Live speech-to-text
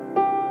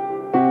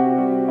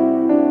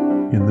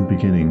In the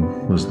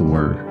beginning was the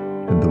Word,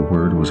 and the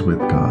Word was with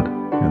God,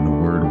 and the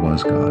Word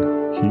was God.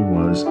 He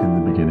was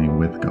in the beginning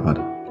with God.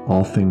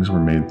 All things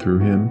were made through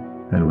him,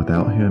 and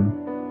without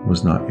him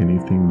was not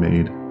anything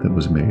made that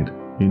was made.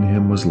 In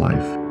him was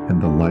life,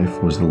 and the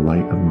life was the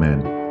light of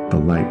men. The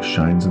light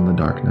shines in the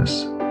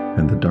darkness,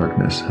 and the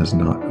darkness has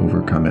not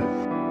overcome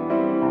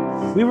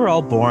it. We were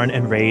all born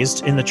and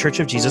raised in the Church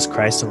of Jesus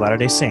Christ of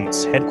Latter-day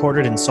Saints,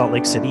 headquartered in Salt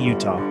Lake City,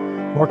 Utah,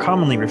 more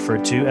commonly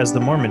referred to as the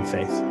Mormon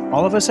faith.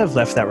 All of us have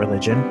left that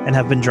religion and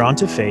have been drawn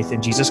to faith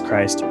in Jesus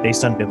Christ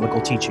based on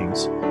biblical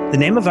teachings. The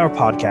name of our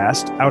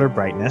podcast, Outer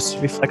Brightness,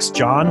 reflects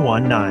John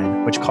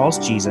 1:9, which calls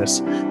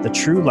Jesus the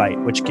true light,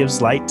 which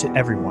gives light to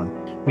everyone.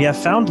 We have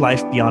found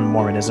life beyond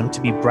Mormonism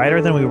to be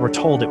brighter than we were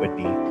told it would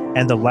be,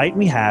 and the light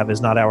we have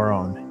is not our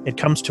own. It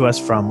comes to us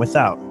from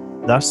without.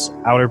 Thus,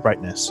 Outer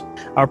Brightness.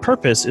 Our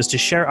purpose is to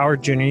share our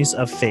journeys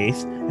of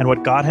faith and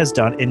what God has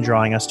done in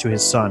drawing us to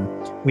His Son.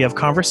 We have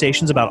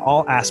conversations about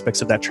all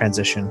aspects of that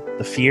transition,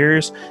 the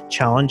fears,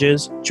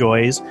 challenges,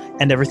 joys,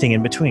 and everything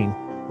in between.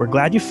 We're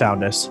glad you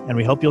found us, and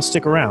we hope you'll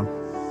stick around.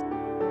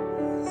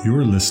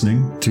 You're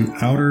listening to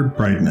Outer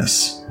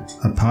Brightness,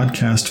 a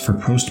podcast for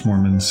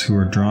post-Mormons who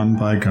are drawn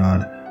by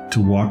God to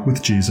walk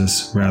with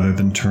Jesus rather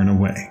than turn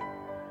away.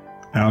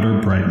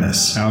 Outer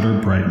brightness, outer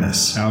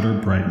brightness, outer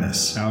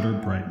brightness, outer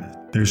brightness.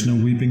 There's no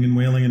weeping and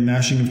wailing and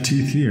gnashing of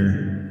teeth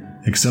here,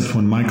 except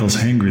when Michael's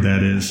hangry,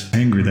 that is.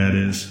 Hangry, that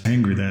is.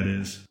 Hangry, that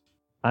is.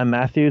 I'm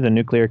Matthew, the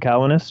nuclear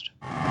Calvinist.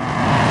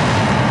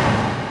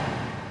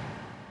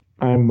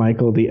 I'm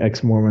Michael, the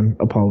ex-Mormon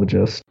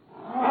apologist.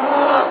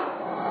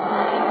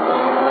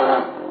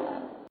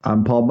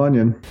 I'm Paul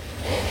Bunyan.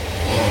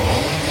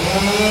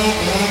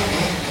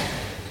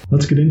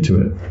 Let's get into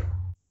it.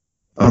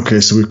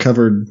 Okay, so we've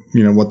covered,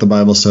 what the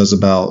Bible says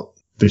about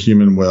the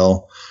human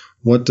will.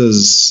 What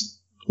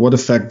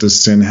effect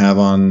does sin have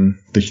on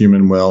the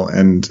human will,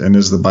 and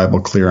is the Bible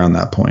clear on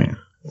that point?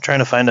 I'm trying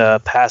to find a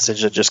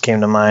passage that just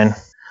came to mind.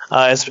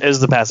 Is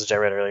the passage I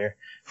read earlier.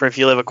 For if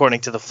you live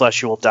according to the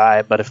flesh, you will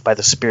die, but if by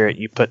the Spirit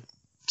you put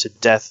to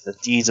death the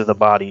deeds of the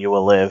body, you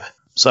will live.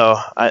 So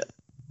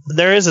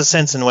there is a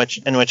sense in which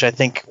I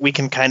think we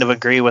can kind of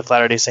agree with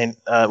Latter-day Saint,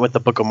 with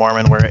the Book of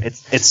Mormon, where it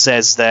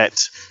says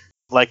that,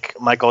 like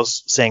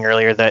Michael's saying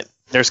earlier, that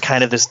there's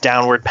kind of this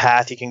downward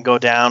path you can go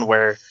down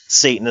where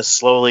Satan is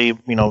slowly,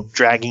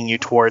 dragging you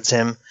towards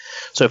him.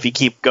 So if you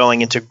keep going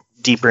into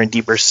deeper and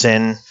deeper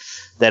sin,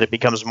 that it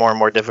becomes more and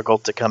more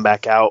difficult to come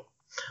back out.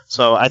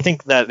 So I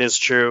think that is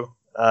true.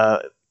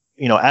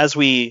 As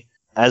we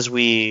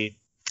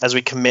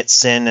commit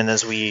sin and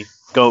as we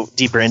go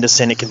deeper into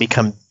sin, it can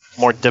become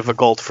more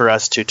difficult for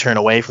us to turn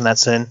away from that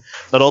sin.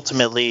 But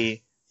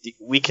ultimately,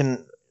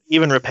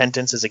 even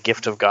repentance is a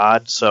gift of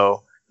God.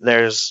 So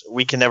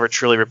we can never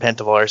truly repent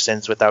of all our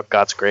sins without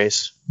God's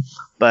grace.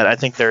 But I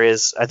think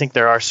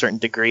there are certain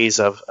degrees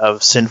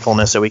of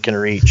sinfulness that we can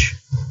reach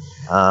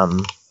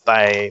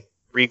by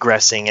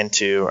regressing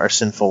into our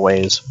sinful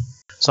ways.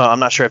 So I'm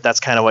not sure if that's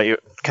kind of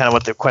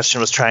what the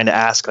question was trying to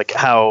ask, like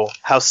how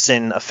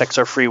sin affects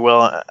our free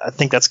will. I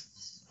think that's,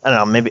 I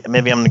don't know,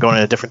 maybe I'm going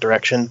in a different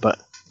direction, but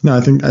no,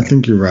 I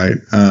think you're right.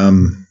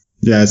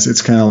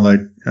 It's kind of like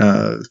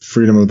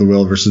freedom of the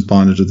will versus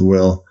bondage of the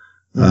will.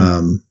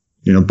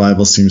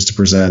 Bible seems to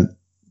present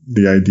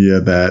the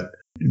idea that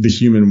the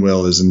human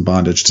will is in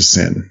bondage to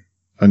sin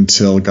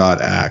until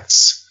God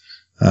acts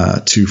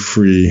to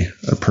free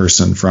a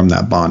person from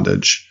that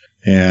bondage.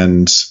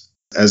 And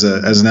as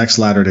an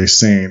ex-Latter-day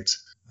Saint,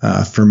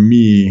 for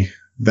me,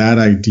 that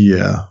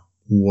idea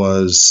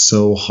was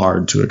so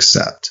hard to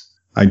accept.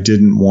 I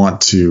didn't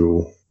want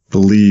to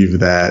believe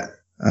that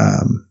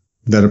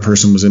a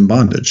person was in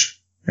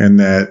bondage, and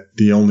that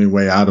the only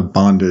way out of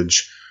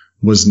bondage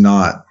was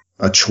not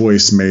a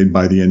choice made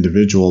by the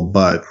individual,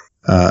 but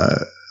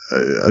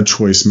a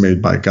choice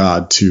made by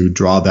God to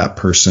draw that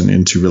person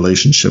into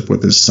relationship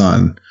with His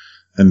Son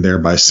and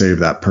thereby save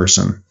that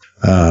person.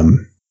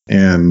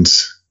 And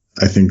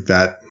I think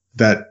that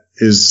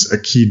is a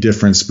key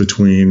difference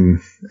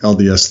between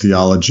LDS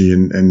theology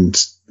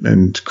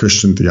and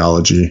Christian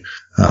theology,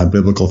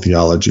 biblical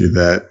theology,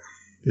 that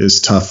is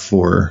tough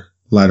for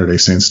Latter-day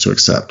Saints to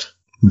accept.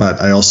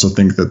 But I also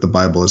think that the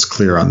Bible is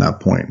clear on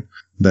that point,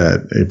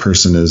 that a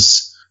person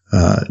is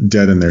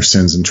dead in their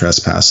sins and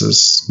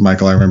trespasses.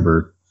 Michael, I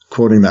remember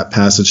quoting that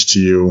passage to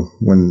you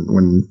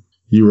when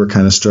you were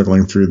kind of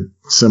struggling through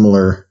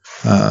similar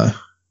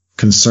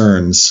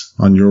concerns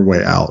on your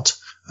way out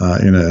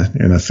in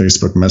a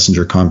Facebook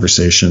Messenger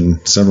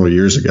conversation several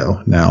years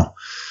ago now.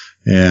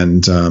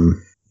 And a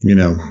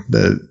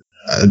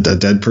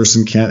dead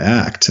person can't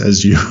act,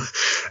 as you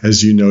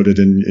noted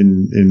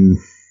in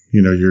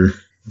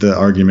the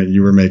argument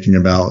you were making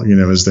about,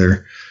 is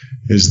there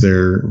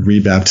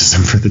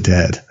rebaptism for the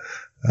dead?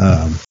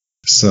 I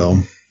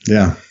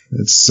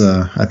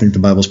think the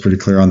Bible's pretty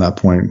clear on that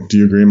point. Do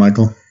you agree,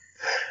 Michael?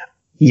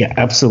 Yeah,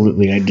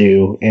 absolutely, I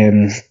do.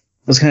 And I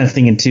was kind of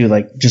thinking too,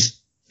 like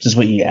just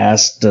what you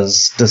asked,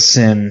 does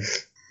sin,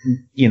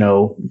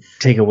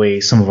 take away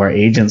some of our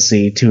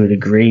agency to a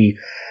degree?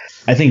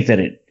 I think that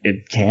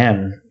it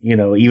can,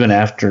 even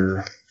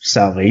after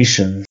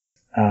salvation.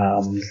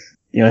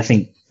 I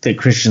think that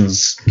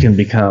Christians can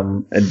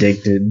become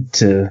addicted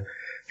to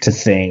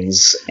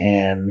things,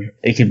 and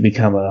it can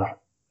become a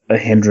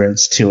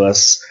hindrance to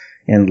us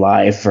in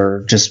life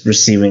or just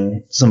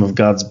receiving some of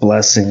God's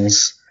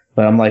blessings.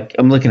 But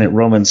I'm looking at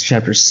Romans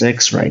chapter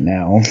 6 right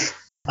now.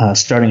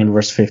 Starting in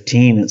verse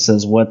 15, it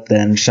says, "What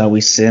then? Shall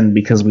we sin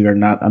because we are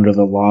not under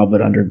the law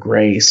but under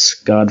grace?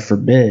 God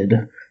forbid.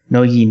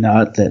 Know ye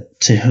not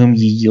that to whom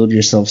ye yield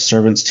yourselves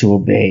servants to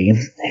obey,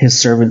 his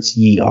servants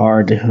ye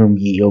are to whom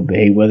ye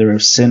obey, whether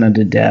of sin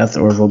unto death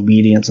or of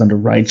obedience unto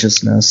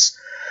righteousness?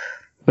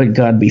 But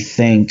God be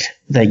thanked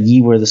that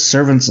ye were the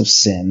servants of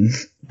sin,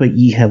 but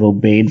ye have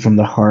obeyed from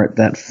the heart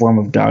that form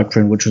of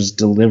doctrine which was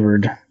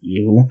delivered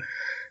you.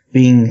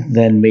 Being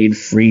then made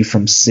free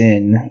from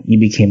sin, ye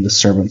became the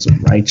servants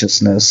of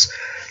righteousness."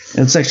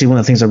 And it's actually one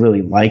of the things I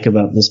really like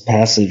about this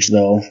passage,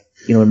 though.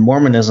 In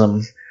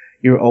Mormonism,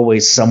 you're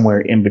always somewhere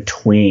in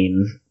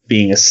between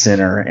being a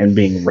sinner and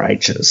being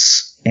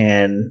righteous.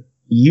 And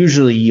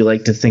usually you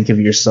like to think of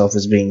yourself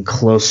as being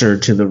closer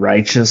to the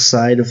righteous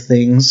side of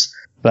things.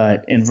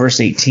 But in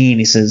verse 18,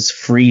 he says,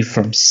 "free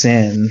from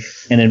sin."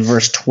 And in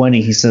verse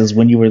 20, he says,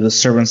 "when you were the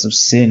servants of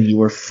sin, you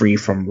were free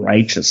from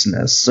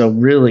righteousness." So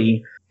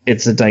really,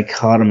 it's a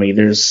dichotomy.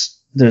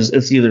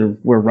 It's either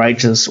we're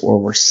righteous or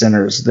we're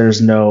sinners.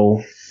 There's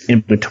no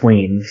in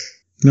between.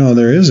 No,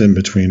 there is in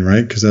between,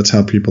 right? Because that's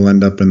how people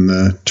end up in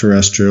the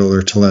terrestrial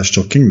or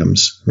telestial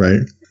kingdoms, right?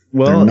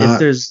 Well,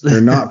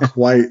 they're not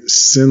quite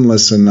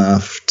sinless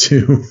enough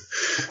to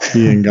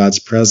be in God's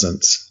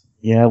presence.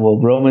 Yeah,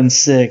 well, Romans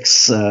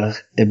 6,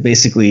 it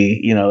basically,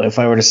 if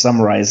I were to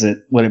summarize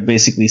it, what it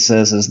basically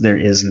says is there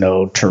is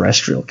no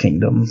terrestrial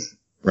kingdom.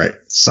 Right.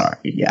 Sorry,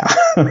 yeah.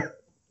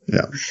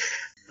 Yeah.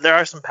 There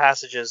are some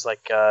passages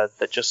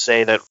that just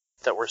say that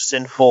we're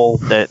sinful,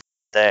 that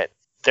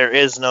there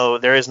is no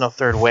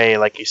third way,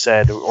 like you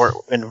said. Or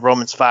in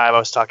Romans 5, I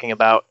was talking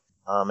about.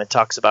 It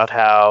talks about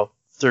how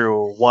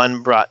through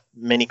one brought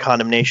many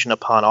condemnation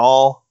upon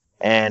all,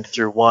 and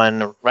through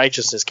one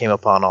righteousness came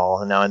upon all.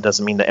 And now it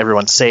doesn't mean that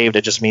everyone's saved.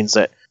 It just means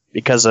that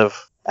because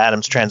of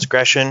Adam's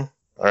transgression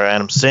or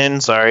Adam's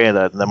sin. Sorry,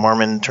 the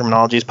Mormon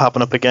terminology is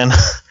popping up again.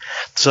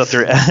 So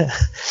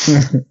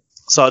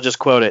I'll just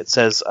quote it. It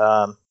says.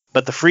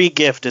 But the free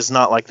gift is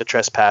not like the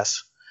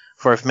trespass.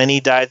 For if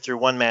many died through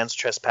one man's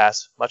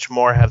trespass, much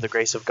more have the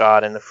grace of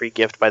God and the free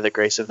gift by the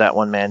grace of that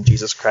one man,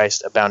 Jesus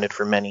Christ, abounded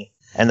for many.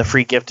 And the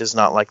free gift is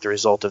not like the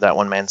result of that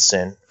one man's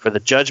sin. For the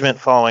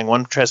judgment following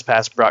one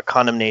trespass brought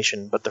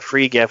condemnation, but the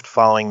free gift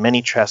following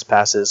many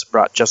trespasses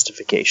brought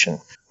justification.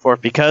 For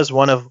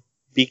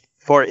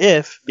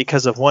if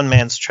because of one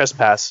man's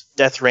trespass,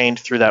 death reigned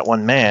through that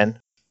one man,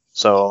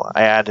 so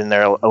I add in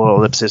there a little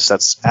ellipsis,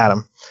 that's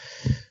Adam,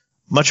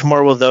 much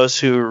more will those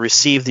who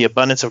receive the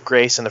abundance of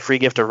grace and the free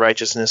gift of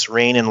righteousness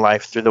reign in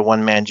life through the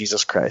one man,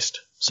 Jesus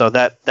Christ. So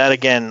that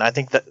again, I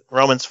think that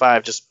Romans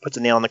 5 just puts a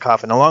nail in the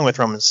coffin, along with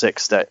Romans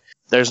 6, that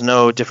there's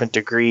no different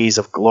degrees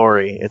of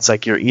glory. It's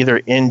like you're either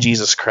in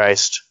Jesus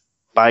Christ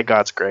by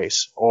God's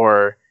grace,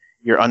 or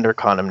you're under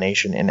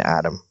condemnation in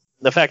Adam.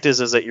 The fact is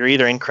that you're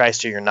either in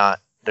Christ or you're not.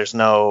 There's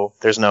no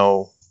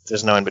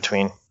in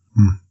between.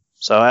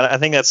 So I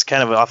think that's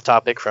kind of off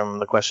topic from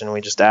the question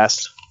we just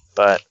asked,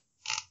 but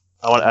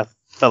I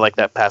felt like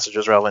that passage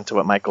was relevant to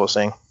what Michael was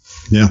saying.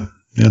 Yeah,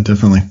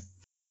 definitely.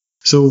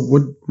 So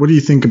what do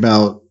you think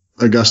about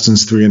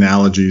Augustine's three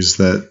analogies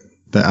that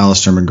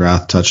Alistair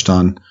McGrath touched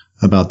on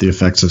about the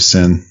effects of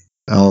sin?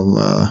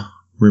 I'll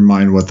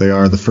remind what they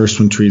are. The first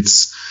one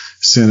treats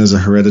sin as a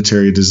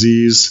hereditary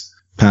disease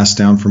passed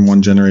down from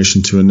one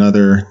generation to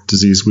another.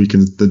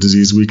 The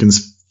disease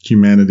weakens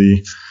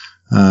humanity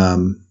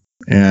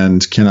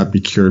and cannot be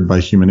cured by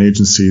human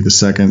agency. The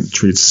second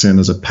treats sin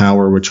as a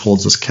power which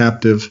holds us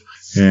captive,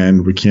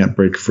 and we can't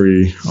break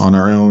free on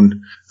our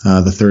own.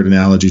 The third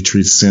analogy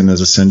treats sin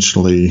as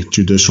essentially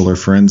judicial or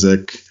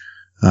forensic,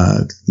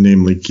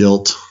 namely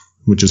guilt,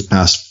 which is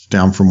passed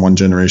down from one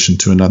generation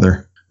to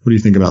another. What do you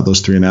think about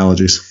those three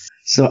analogies?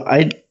 So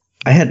I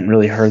hadn't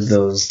really heard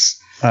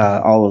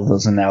all of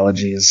those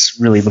analogies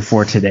really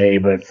before today,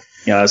 but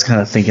I was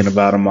kind of thinking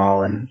about them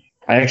all, and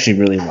I actually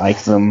really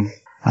like them.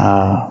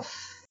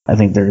 I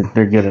think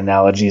they're good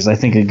analogies. I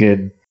think a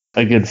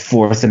good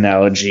fourth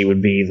analogy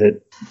would be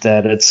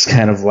that it's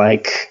kind of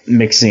like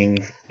mixing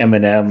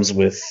M&Ms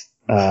with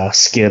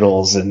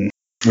Skittles and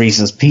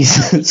Reese's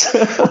Pieces.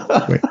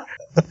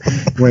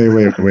 Wait.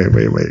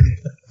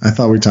 I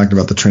thought we talked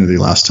about the Trinity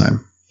last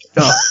time.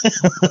 Oh.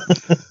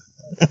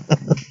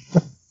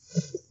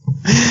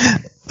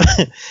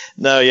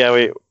 No,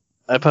 yeah,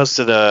 I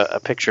posted a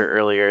picture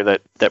earlier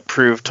that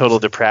proved total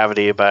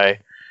depravity by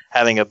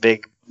having a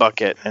big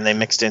bucket and they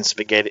mixed in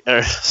spaghetti.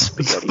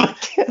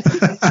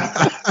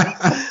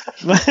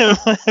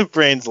 My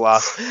brain's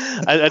lost.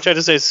 I tried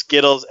to say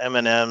Skittles,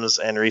 M&Ms,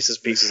 and Reese's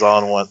Pieces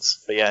all in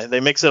once, but yeah, they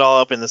mix it all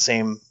up in the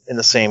same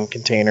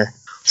container.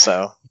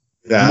 So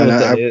yeah, you know what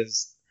that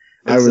is.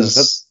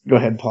 Go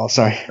ahead, Paul.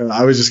 Sorry.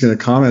 I was just going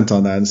to comment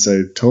on that and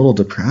say total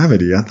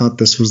depravity. I thought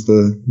this was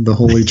the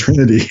Holy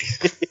Trinity.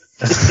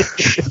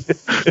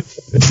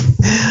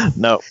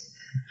 No,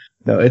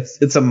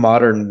 it's a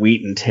modern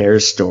wheat and tear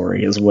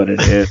story, is what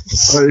it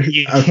is.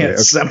 You can't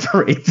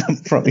separate them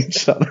from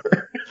each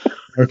other.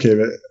 Okay,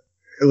 but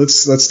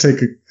let's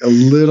take a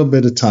little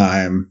bit of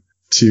time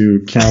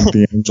to count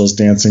the angels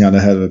dancing on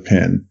the head of a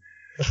pin.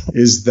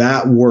 Is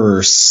that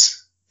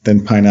worse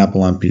than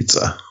pineapple on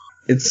pizza?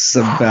 It's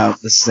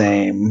about the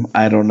same.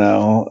 I don't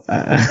know.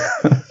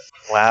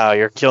 Wow,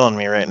 you're killing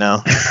me right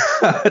now.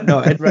 No,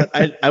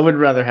 I would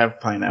rather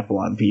have pineapple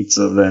on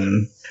pizza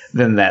than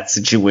that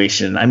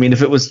situation. I mean,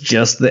 if it was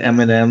just the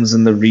M&Ms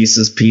and the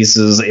Reese's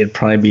Pieces, it'd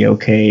probably be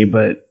okay.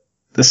 But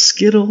the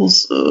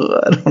Skittles,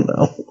 I don't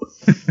know.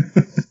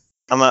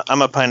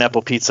 I'm a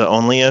pineapple pizza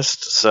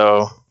onlyist,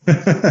 so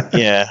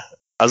yeah.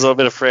 I was a little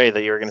bit afraid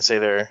that you were going to say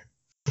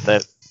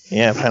that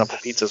pineapple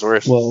pizza's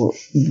worse. Well,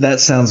 that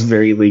sounds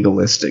very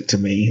legalistic to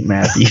me,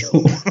 Matthew.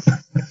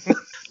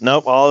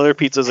 Nope, all other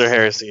pizzas are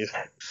heresy.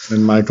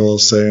 And Michael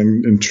is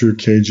saying in true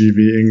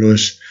KGB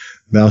English,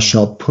 "Thou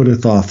shalt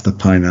putteth off the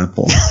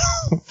pineapple."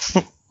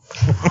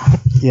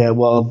 Yeah,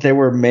 well, there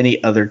were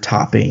many other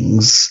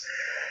toppings.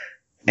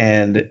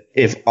 And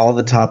if all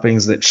the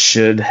toppings that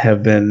should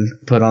have been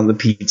put on the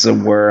pizza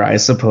were, I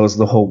suppose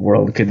the whole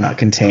world could not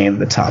contain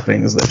the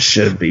toppings that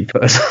should be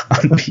put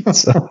on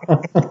pizza.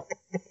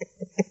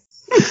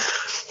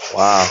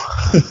 Wow.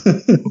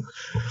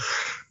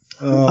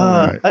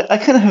 Right. I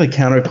kind of have a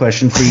counter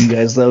question for you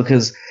guys, though,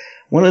 because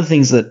one of the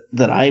things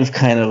that I've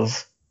kind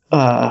of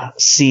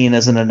seen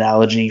as an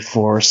analogy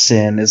for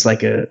sin is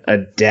like a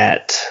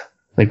debt.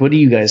 Like, what do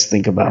you guys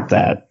think about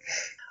that?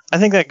 I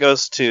think that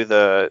goes to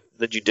the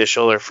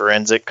judicial or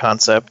forensic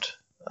concept,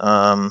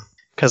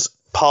 because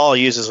Paul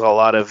uses a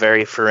lot of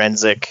very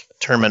forensic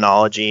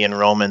terminology in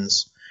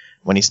Romans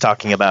when he's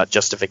talking about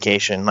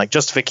justification. Like,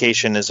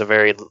 justification is a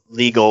very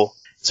legal,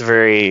 it's a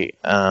very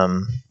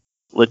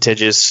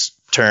litigious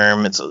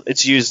term.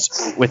 It's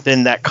used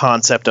within that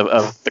concept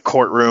of the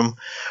courtroom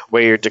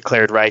where you're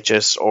declared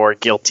righteous or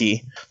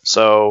guilty.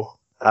 So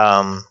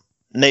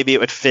maybe it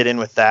would fit in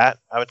with that.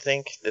 I would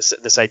think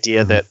this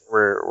idea that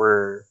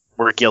we're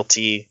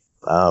guilty.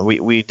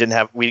 We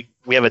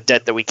have a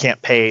debt that we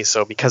can't pay,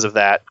 so because of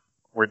that,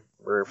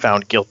 we're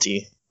found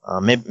guilty.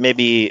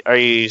 Maybe are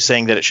you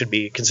saying that it should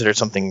be considered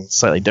something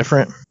slightly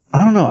different?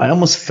 I don't know. I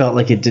almost felt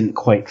like it didn't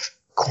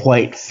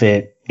quite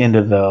fit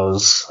into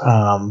those.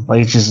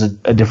 Like it's just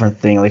a different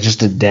thing. Like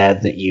just a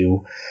debt that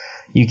you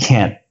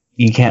can't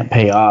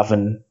pay off,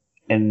 and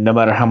no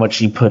matter how much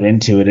you put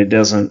into it, it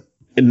doesn't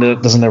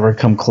ever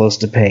come close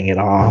to paying it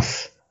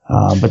off.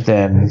 But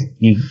then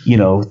you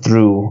know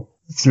through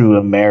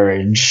a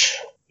marriage,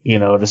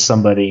 to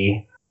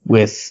somebody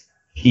with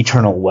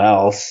eternal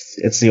wealth,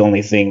 it's the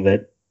only thing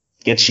that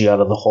gets you out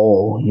of the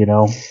hole,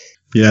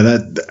 Yeah,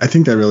 I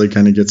think that really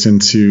kind of gets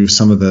into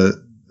some of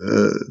the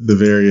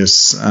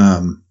various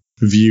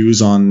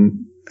views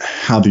on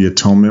how the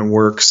atonement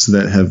works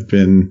that have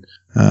been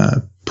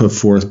put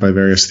forth by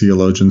various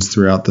theologians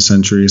throughout the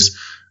centuries.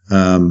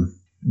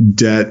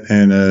 Debt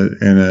and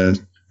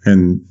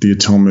the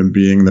atonement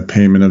being the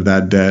payment of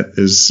that debt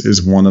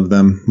is one of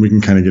them. We can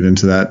kind of get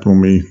into that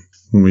when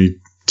we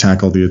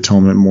tackle the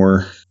atonement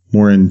more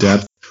in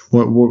depth.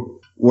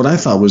 What I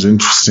thought was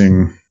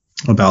interesting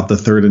about the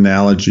third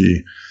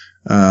analogy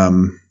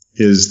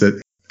is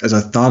that as I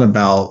thought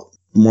about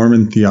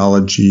Mormon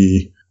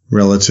theology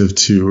relative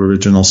to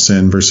original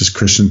sin versus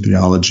Christian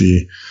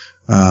theology,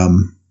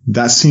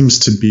 that seems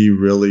to be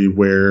really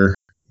where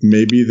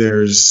maybe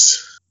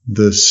there's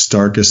the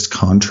starkest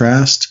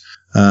contrast.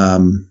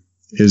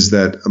 Is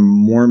that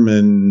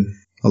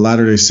a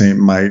Latter-day Saint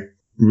might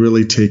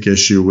really take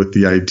issue with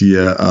the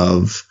idea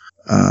of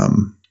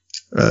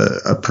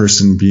a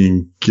person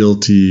being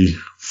guilty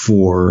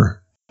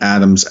for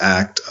Adam's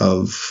act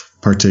of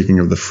partaking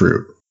of the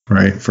fruit,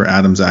 right? For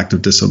Adam's act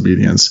of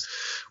disobedience,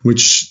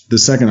 which the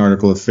second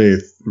article of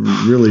faith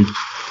really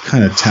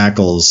kind of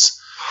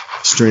tackles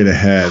straight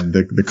ahead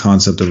the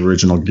concept of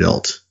original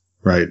guilt,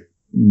 right?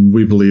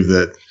 We believe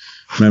that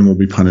men will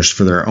be punished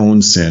for their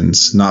own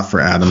sins, not for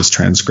Adam's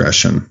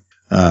transgression.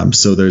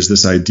 So there's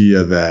this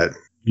idea that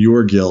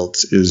your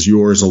guilt is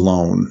yours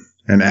alone,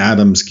 and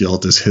Adam's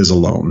guilt is his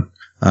alone,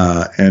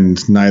 and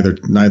neither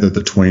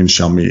the twain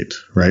shall meet,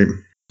 right?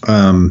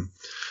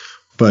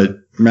 But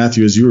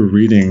Matthew, as you were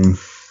reading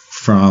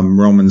from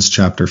Romans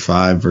chapter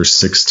 5, verse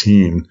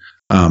 16,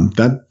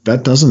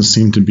 that doesn't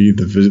seem to be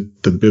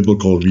the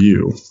biblical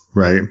view,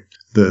 right?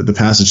 The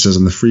passage says,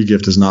 "And the free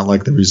gift is not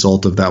like the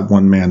result of that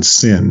one man's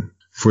sin.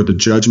 For the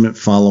judgment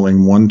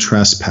following one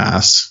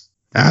trespass,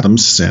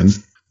 Adam's sin,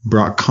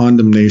 brought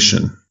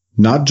condemnation,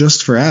 not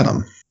just for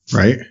Adam,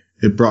 right?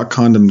 It brought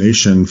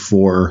condemnation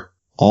for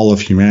all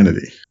of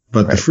humanity.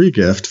 But the free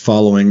gift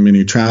following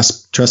many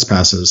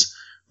trespasses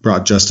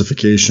brought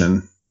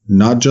justification,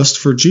 not just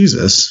for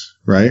Jesus,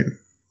 right?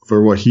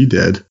 For what he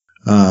did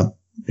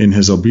in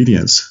his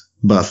obedience,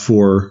 but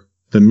for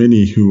the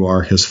many who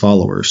are his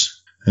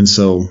followers." And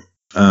so,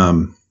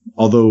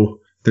 although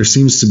there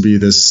seems to be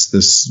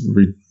this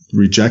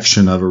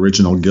rejection of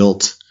original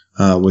guilt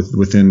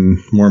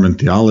within Mormon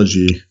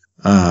theology.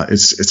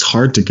 It's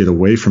hard to get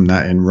away from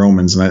that in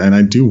Romans, and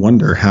I do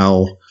wonder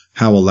how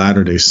a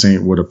Latter-day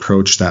Saint would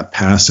approach that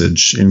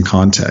passage in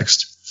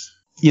context.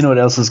 You know what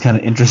else is kind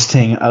of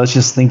interesting? I was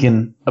just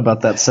thinking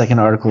about that second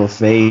article of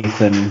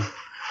faith, and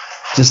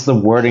just the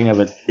wording of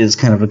it is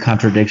kind of a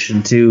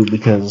contradiction too,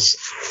 because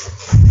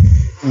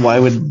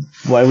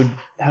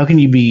how can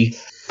you be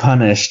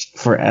punished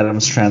for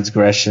Adam's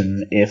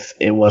transgression if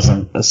it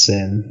wasn't a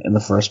sin in the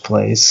first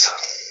place?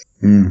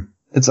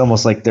 It's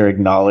almost like they're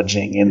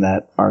acknowledging in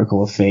that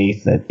article of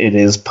faith that it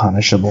is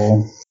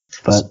punishable,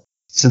 but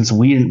since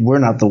we're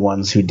not the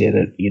ones who did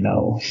it,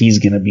 he's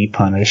going to be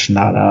punished,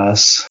 not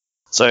us.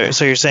 So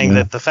you're saying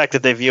that the fact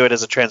that they view it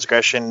as a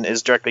transgression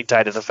is directly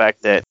tied to the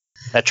fact that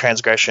that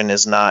transgression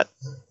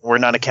we're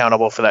not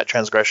accountable for that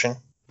transgression?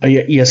 Are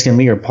you asking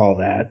me or Paul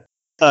that?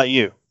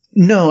 You.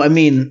 No, I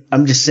mean,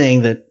 I'm just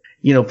saying that,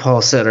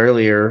 Paul said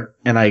earlier,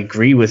 and I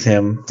agree with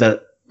him,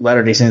 that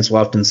Latter-day Saints will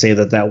often say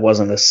that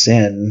wasn't a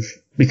sin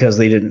because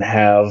they didn't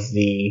have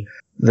the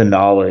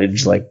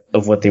knowledge,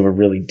 of what they were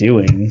really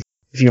doing.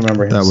 If you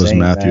remember him saying that. That was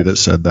Matthew that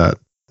said that.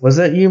 Was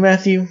that you,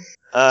 Matthew?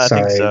 I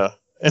think so.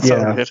 It's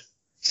all good.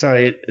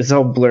 Sorry, it's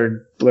all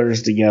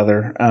blurs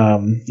together.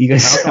 You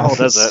guys alcohol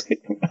does it.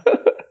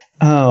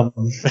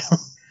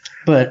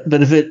 But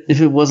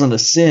if it wasn't a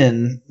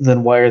sin,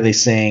 then why are they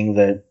saying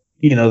that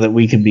that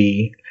we could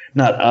be,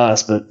 not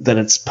us, but that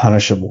it's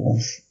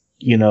punishable?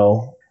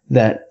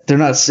 That they're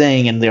not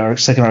saying in the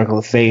second article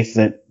of faith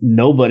that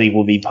nobody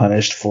will be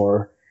punished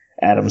for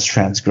Adam's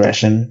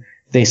transgression.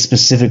 They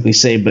specifically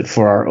say, but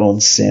for our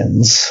own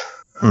sins.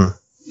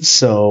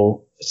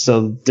 So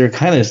they're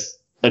kind of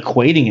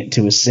equating it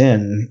to a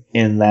sin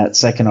in that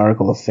second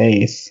article of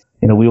faith.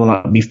 We will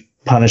not be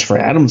punished for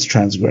Adam's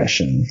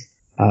transgression,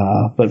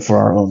 but for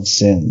our own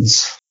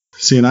sins.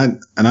 See, and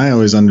I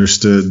always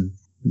understood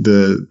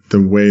the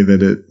way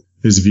that it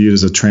is viewed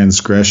as a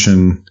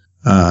transgression,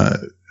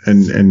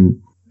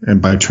 and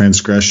by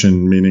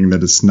transgression meaning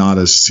that it's not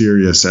as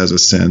serious as a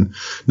sin.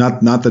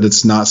 Not that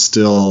it's not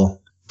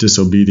still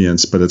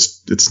disobedience, but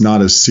it's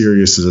not as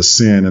serious as a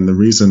sin. And the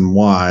reason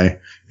why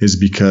is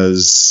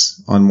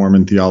because on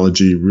Mormon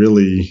theology,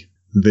 really,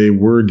 they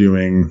were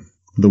doing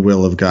the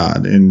will of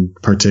God in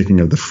partaking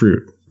of the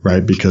fruit,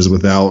 right? Because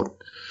without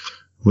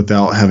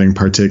having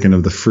partaken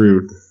of the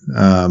fruit,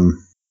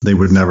 they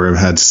would never have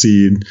had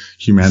seed.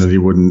 Humanity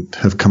wouldn't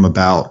have come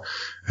about.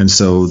 And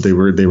so they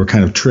were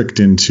kind of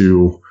tricked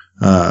into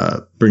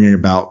bringing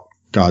about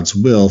God's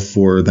will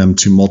for them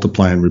to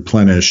multiply and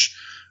replenish,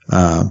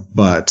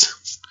 but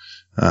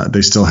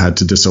they still had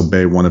to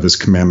disobey one of his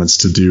commandments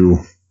to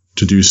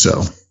do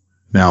so.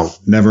 Now,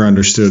 never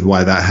understood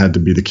why that had to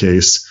be the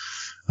case,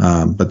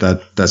 but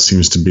that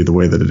seems to be the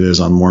way that it is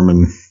on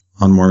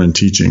Mormon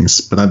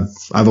teachings. But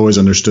I've always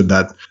understood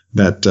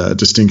that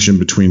distinction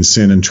between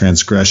sin and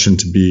transgression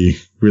to be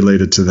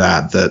related to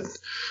that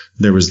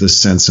there was this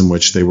sense in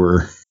which they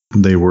were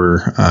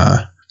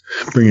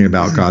bringing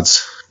about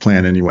God's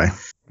plan anyway.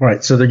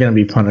 Right. So they're going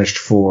to be punished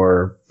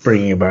for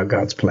bringing about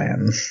God's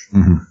plan.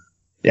 Mm-hmm.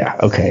 Yeah.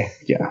 Okay.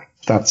 Yeah.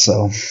 That's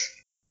so.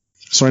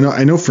 So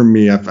I know for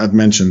me, I've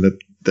mentioned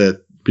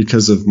that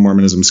because of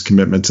Mormonism's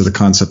commitment to the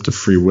concept of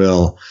free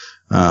will,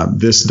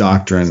 this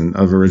doctrine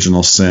of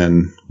original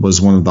sin was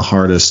one of the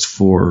hardest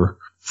for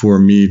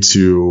me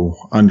to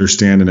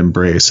understand and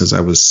embrace as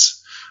I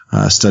was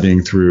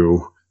studying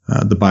through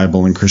the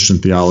Bible and Christian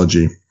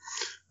theology.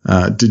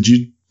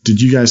 Did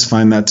you guys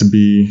find that to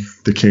be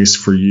the case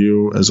for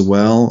you as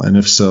well? And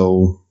if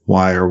so,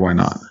 why or why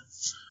not?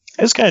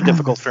 It was kind of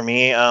difficult for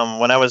me.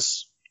 When I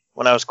was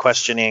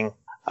questioning,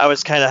 I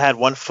was kind of had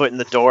one foot in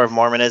the door of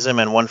Mormonism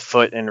and one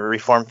foot in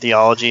Reformed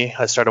theology.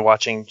 I started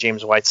watching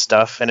James White's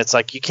stuff, and it's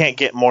like you can't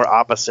get more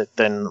opposite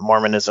than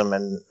Mormonism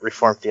and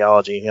Reformed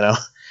theology.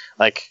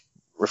 Like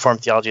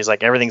Reformed theology is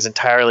like everything's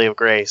entirely of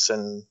grace,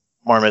 and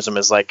Mormonism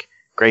is like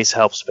grace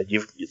helps, but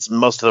it's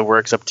most of the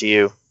work's up to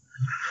you.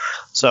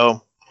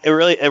 So it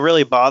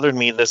really bothered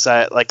me, this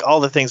like all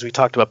the things we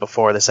talked about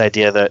before, this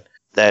idea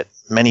that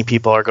many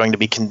people are going to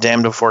be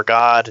condemned before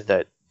God,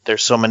 that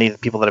there's so many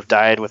people that have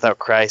died without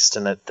Christ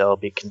and that they'll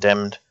be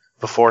condemned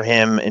before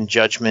him in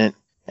judgment.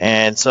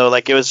 And so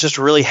like it was just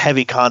really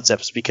heavy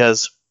concepts,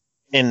 because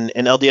in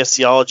LDS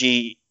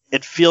theology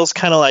it feels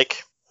kind of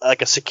like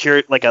a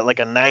secure, like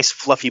a nice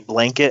fluffy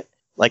blanket.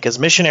 Like as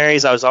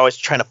missionaries, I was always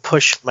trying to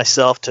push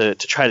myself to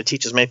try to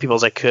teach as many people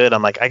as I could.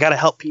 I'm like, I got to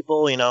help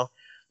people,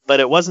 but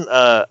it wasn't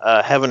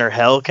a heaven or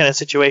hell kind of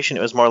situation.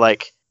 It was more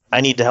like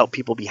I need to help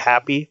people be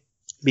happy,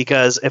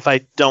 because if I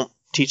don't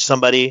teach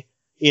somebody,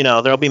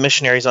 there'll be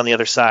missionaries on the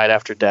other side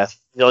after death.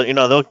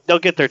 They'll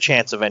get their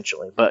chance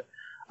eventually, but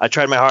I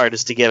tried my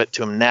hardest to give it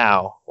to them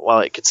now while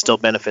it could still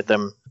benefit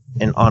them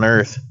on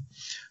earth.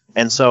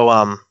 And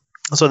so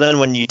then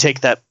when you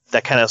take that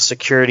kind of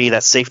security,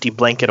 that safety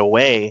blanket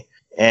away,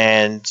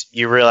 and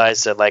you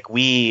realize that like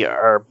we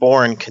are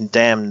born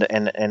condemned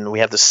and we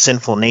have this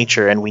sinful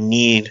nature, and we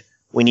need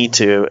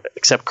to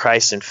accept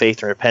Christ in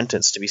faith and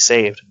repentance to be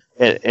saved.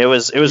 it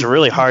was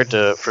really hard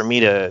for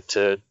me to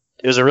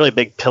it was a really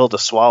big pill to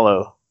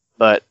swallow.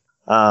 But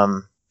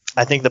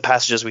I think the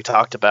passages we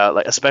talked about,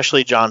 like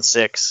especially John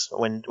 6,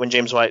 when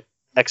James White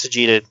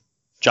exegeted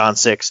John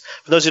 6.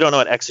 For those who don't know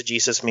what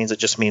exegesis means, it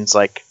just means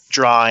like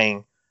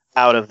drawing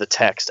out of the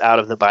text, out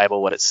of the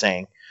Bible, what it's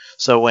saying.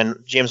 So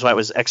when James White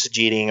was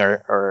exegeting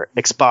or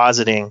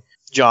expositing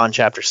John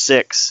chapter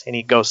 6, and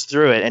he goes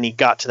through it, and he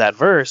got to that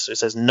verse, it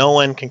says, "No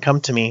one can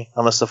come to me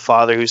unless the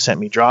Father who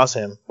sent me draws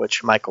him,"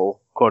 which Michael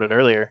quoted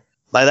earlier.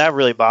 Like, that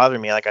really bothered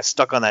me. Like, I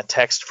stuck on that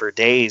text for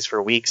days,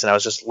 for weeks, and I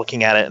was just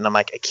looking at it, and I'm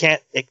like, it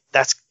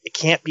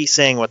can't be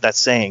saying what that's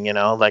saying, you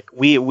know? Like,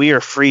 we are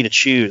free to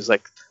choose.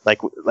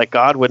 Like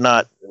God would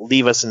not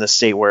leave us in the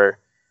state where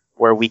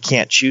we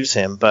can't choose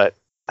him, but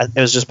it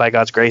was just by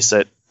God's grace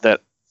that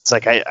it's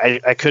like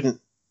I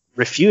couldn't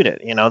refute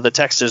it. You know, the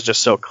text is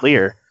just so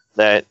clear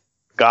that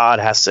God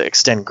has to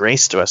extend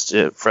grace to us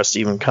for us to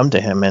even come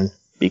to him. And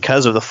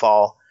because of the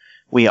fall,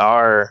 we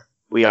are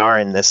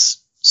in this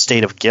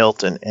state of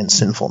guilt and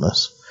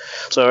sinfulness.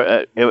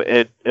 So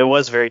it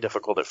was very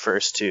difficult at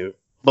first to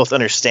both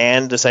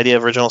understand this idea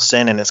of original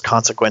sin and its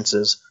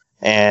consequences,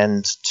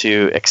 and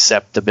to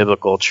accept the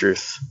biblical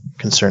truth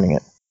concerning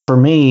it. For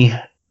me,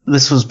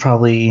 this was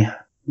probably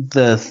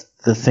the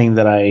thing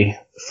that I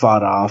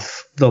fought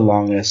off the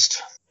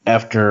longest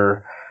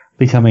after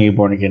becoming a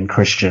born-again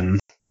Christian.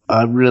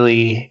 I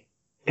really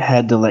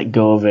had to let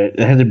go of it.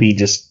 It had to be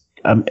just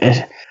I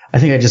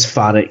think I just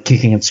fought it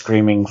kicking and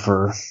screaming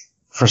for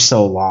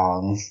so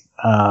long.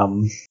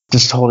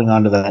 Just holding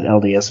on to that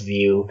LDS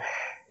view.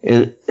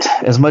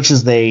 As much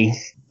as they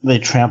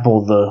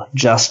trample the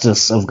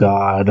justice of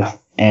God,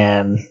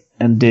 and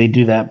they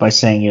do that by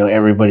saying, you know,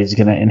 everybody's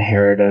going to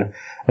inherit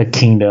a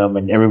kingdom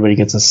and everybody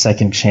gets a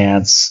second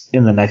chance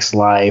in the next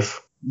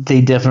life.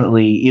 They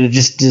definitely, it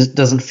just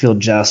doesn't feel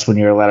just when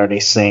you're a Latter-day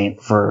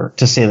Saint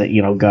to say that,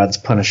 you know, God's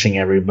punishing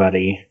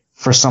everybody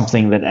for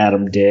something that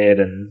Adam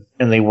did, and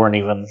we weren't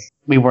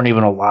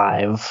even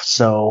alive.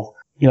 So,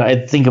 you know,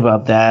 I'd think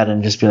about that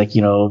and just be like,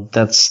 you know,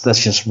 that's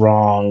just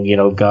wrong. You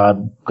know,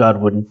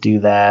 God wouldn't do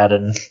that.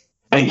 And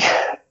I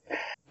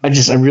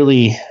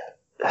really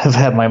have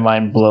had my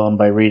mind blown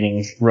by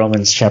reading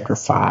Romans chapter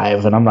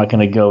 5, and I'm not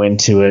going to go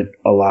into it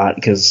a lot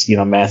because, you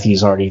know,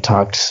 Matthew's already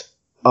talked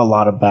a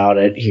lot about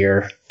it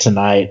here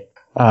tonight.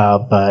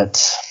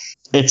 But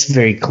it's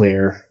very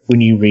clear when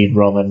you read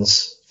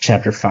Romans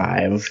chapter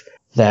 5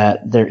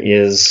 that there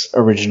is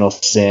original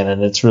sin,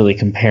 and it's really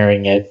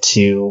comparing it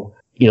to,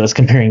 you know, it's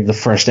comparing the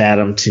first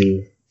Adam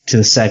to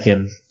the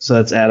second. So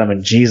that's Adam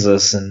and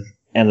Jesus, and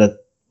that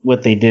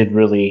what they did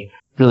really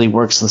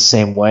works the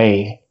same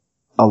way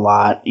a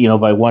lot. You know,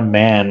 by one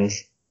man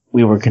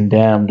we were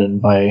condemned,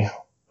 and by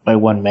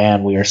one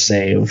man we are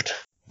saved.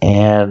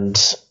 And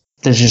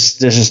there's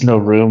just no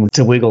room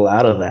to wiggle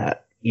out of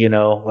that. You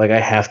know, like, I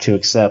have to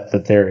accept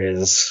that there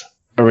is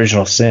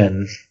original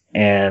sin,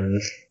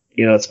 and,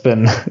 you know, it's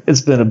been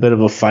a bit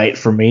of a fight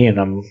for me, and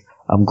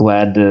I'm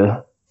glad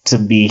to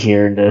be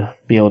here and to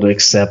be able to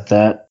accept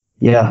that.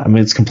 Yeah, I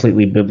mean, it's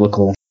completely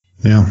biblical.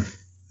 Yeah.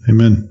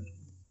 Amen.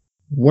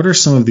 What are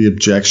some of the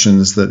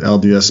objections that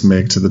LDS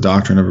make to the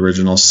doctrine of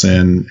original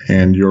sin,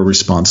 and your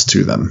response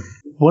to them?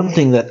 One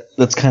thing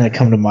that's kind of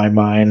come to my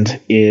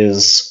mind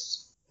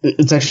is,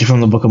 it's actually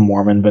from the Book of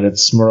Mormon, but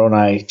it's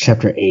Moroni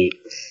chapter 8.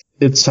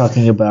 It's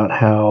talking about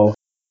how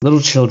little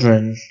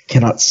children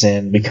cannot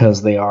sin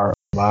because they are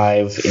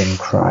alive in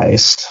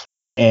Christ.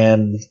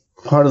 And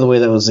part of the way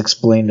that was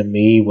explained to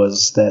me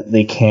was that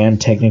they can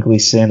technically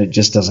sin, it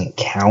just doesn't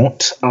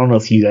count. I don't know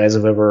if you guys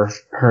have ever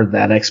heard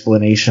that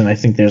explanation. I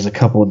think there's a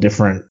couple of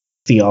different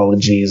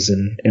theologies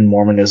in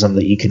Mormonism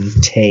that you can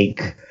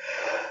take,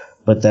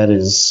 but that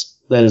is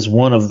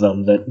one of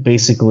them, that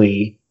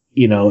basically,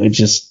 you know, it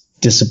just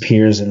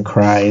disappears in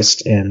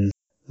Christ. And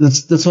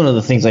that's one of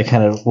the things I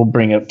kind of will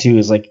bring up too,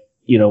 is like,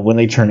 you know, when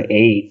they turn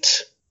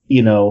 8,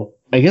 you know,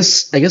 I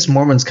guess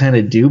Mormons kind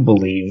of do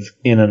believe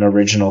in an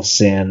original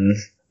sin,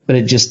 but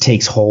it just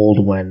takes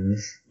hold when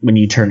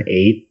you turn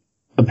 8,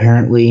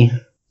 apparently.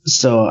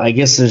 So I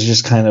guess there's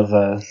just kind of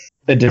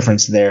a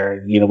difference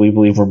there. You know, we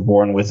believe we're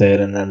born with it,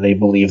 and then they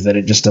believe that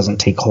it just doesn't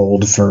take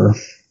hold for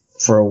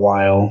a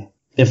while,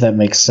 if that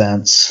makes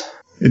sense.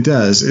 It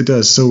does.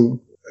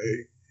 So,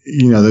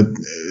 you know,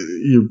 that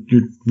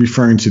you're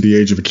referring to the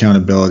age of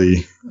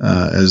accountability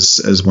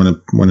as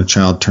when a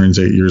child turns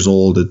 8 years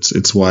old.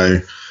 It's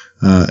why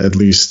at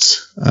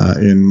least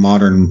in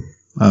modern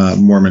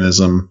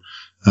Mormonism,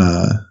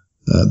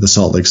 the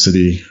Salt Lake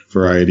City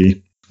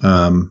variety,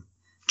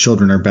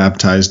 children are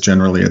baptized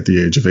generally at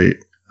the age of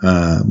 8,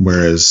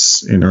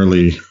 whereas in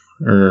early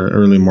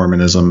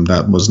Mormonism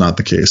that was not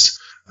the case.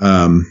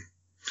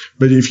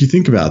 But if you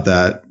think about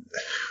that,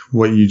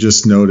 what you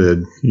just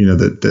noted, you know,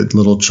 that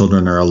little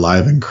children are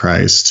alive in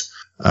Christ,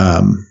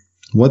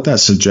 what that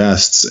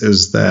suggests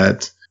is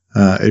that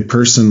a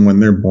person, when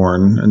they're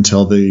born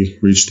until they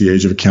reach the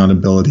age of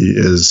accountability,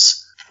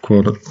 is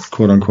quote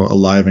unquote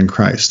alive in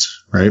Christ,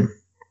 right?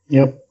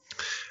 Yep.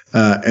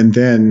 And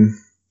then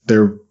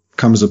there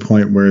comes a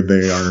point where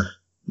they are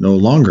no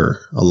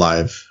longer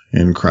alive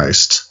in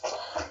Christ.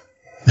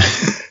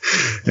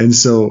 And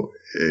so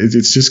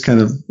it's just kind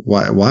of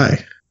why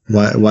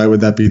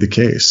would that be the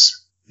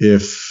case?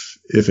 If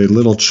a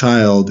little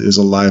child is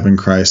alive in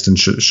Christ and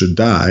should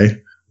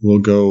die, will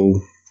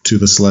go to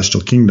the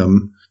celestial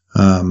kingdom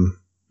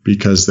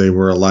because they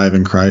were alive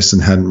in Christ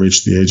and hadn't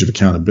reached the age of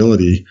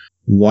accountability.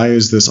 Why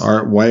is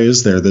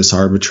there this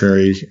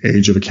arbitrary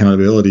age of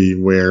accountability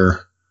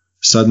where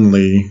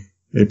suddenly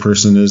a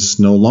person is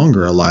no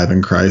longer alive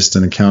in Christ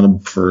and accountable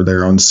for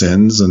their own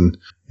sins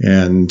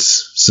and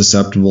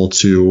susceptible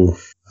to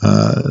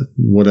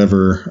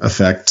whatever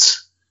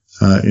effect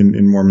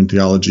in Mormon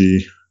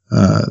theology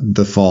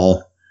the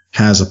fall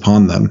has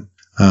upon them?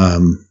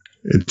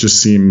 It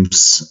just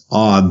seems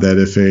odd that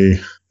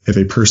if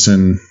a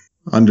person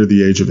under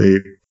the age of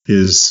 8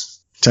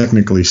 is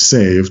technically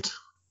saved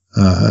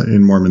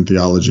in Mormon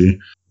theology,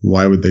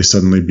 why would they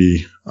suddenly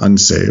be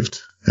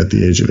unsaved at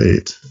the age of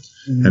 8?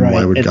 And right.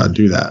 Why would God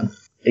do that?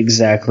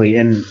 Exactly.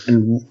 And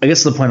I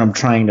guess the point I'm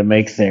trying to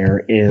make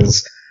there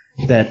is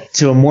that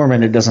to a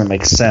Mormon, it doesn't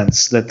make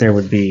sense that there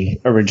would be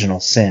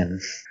original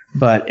sin.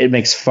 But it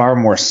makes far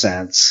more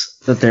sense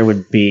that there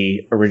would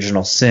be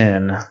original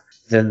sin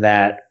than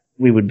that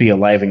we would be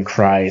alive in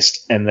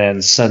Christ and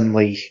then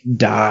suddenly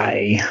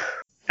die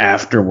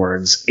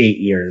afterwards 8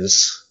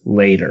 years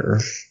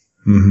later.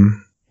 Mm-hmm.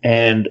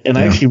 And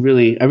I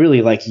actually I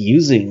really like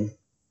using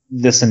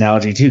this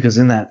analogy too, because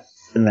in that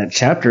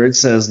chapter it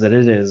says that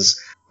it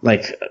is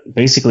like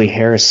basically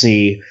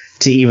heresy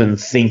to even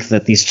think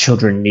that these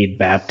children need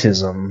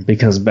baptism,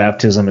 because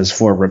baptism is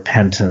for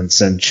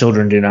repentance and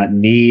children do not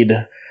need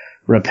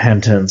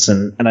repentance.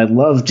 And I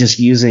love just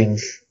using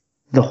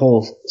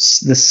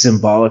this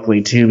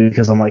symbolically too,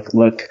 because I'm like,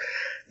 look,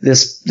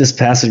 this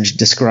passage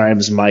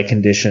describes my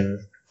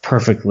condition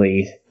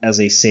perfectly as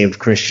a saved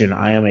Christian.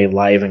 I am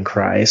alive in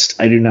Christ.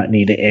 I do not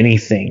need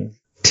anything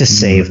to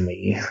save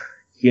me.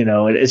 You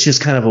know, it's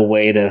just kind of a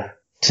way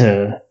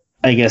to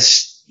I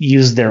guess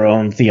use their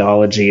own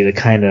theology to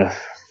kind of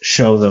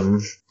show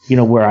them, you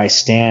know, where I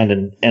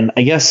stand. And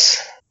I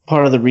guess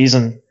part of the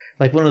reason,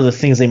 like one of the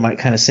things they might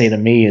kind of say to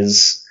me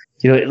is,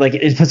 you know, like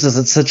it puts us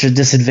at such a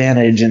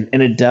disadvantage, and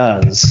it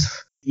does,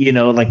 you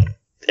know, like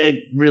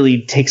it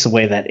really takes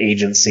away that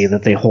agency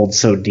that they hold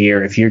so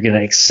dear if you're going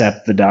to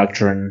accept the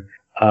doctrine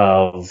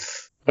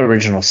of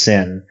original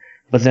sin.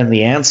 But then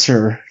the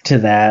answer to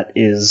that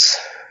is,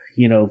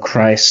 you know,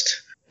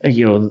 Christ,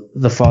 you know,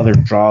 the Father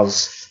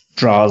draws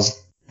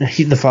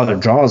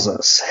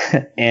us,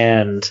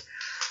 and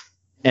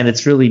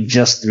it's really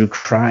just through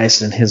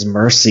Christ and his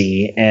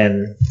mercy.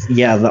 And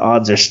yeah, the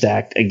odds are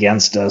stacked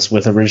against us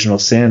with original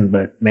sin,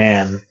 but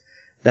man,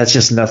 that's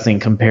just nothing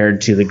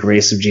compared to the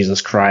grace of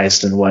Jesus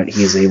Christ and what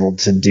he is able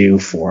to do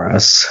for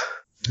us.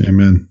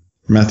 Amen.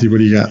 Matthew, what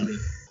do you got?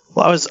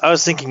 Well, I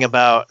was thinking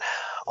about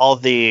all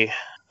the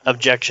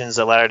objections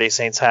that Latter-day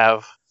Saints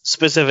have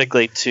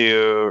specifically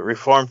to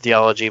Reformed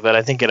theology, but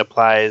I think it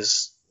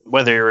applies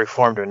whether you're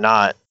Reformed or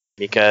not,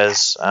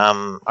 because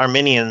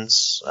Arminian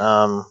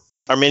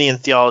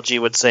theology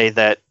would say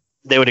that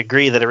they would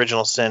agree that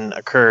original sin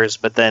occurs,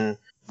 but then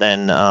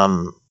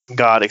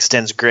God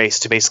extends grace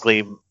to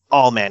basically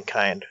all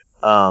mankind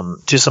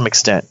to some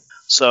extent.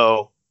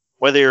 So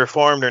whether you're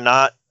Reformed or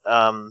not,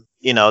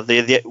 you know,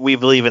 we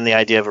believe in the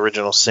idea of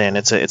original sin.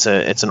 It's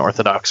an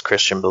Orthodox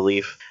Christian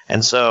belief,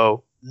 and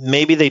so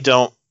maybe they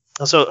don't.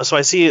 So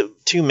I see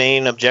two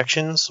main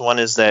objections. One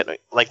is that,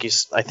 like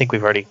I think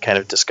we've already kind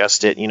of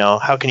discussed it. You know,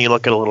 how can you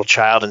look at a little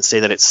child and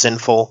say that it's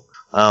sinful?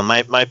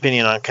 My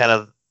opinion on kind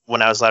of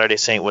when I was Latter-day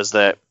Saint was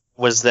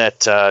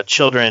that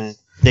children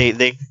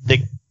they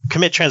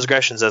commit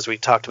transgressions, as we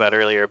talked about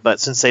earlier, but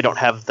since they don't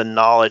have the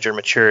knowledge or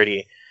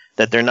maturity,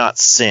 that they're not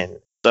sin.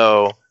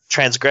 So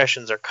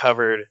transgressions are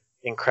covered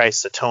in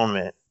Christ's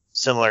atonement,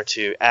 similar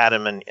to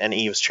Adam and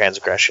Eve's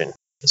transgression.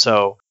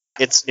 So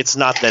it's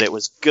not that it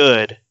was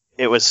good.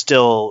 It was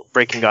still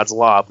breaking God's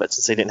law, but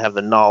since they didn't have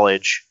the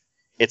knowledge,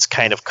 it's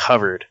kind of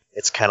covered.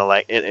 It's kind of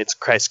like it's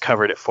Christ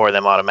covered it for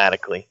them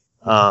automatically.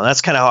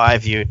 That's kind of how I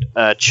viewed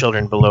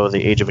children below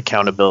the age of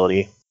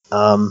accountability.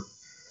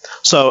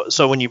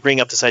 So when you bring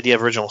up this idea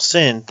of original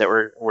sin, that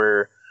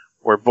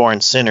we're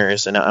born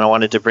sinners, and I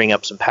wanted to bring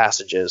up some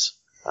passages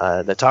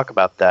that talk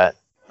about that.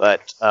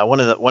 But one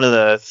of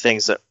the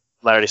things that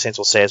Latter-day Saints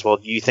will say is, well,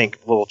 do you think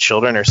little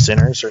children are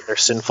sinners or they're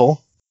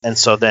sinful? And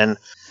so then,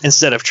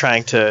 instead of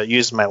trying to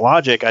use my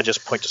logic, I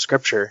just point to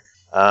Scripture.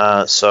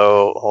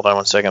 So hold on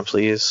one second,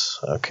 please.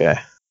 Okay.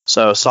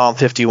 So Psalm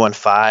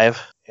 51:5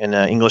 in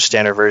the English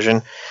Standard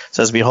Version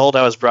says, "Behold,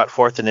 I was brought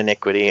forth in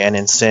iniquity, and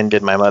in sin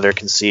did my mother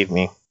conceive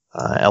me."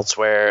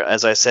 Elsewhere,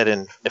 as I said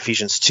in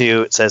Ephesians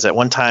 2, it says, "At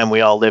one time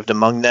we all lived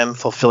among them,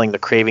 fulfilling the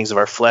cravings of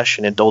our flesh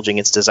and indulging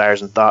its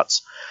desires and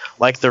thoughts.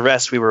 Like the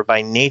rest, we were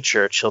by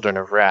nature children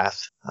of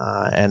wrath."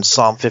 And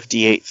Psalm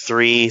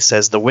 58:3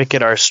 says, "The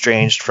wicked are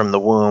estranged from the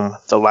womb,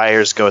 the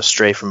liars go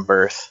astray from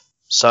birth."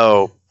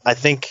 So I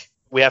think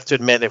we have to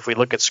admit, if we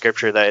look at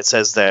Scripture, that it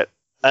says that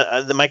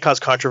that might cause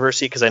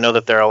controversy, because I know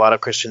that there are a lot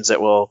of Christians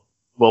that will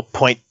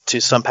point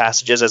to some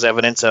passages as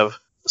evidence of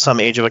some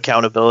age of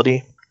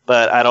accountability.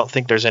 but I don't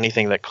think there's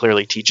anything that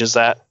clearly teaches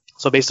that.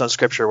 So based on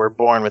Scripture, we're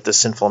born with this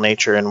sinful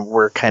nature, and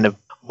we're kind of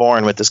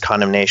born with this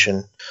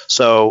condemnation.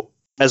 So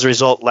as a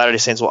result, Latter-day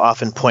Saints will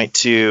often point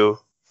to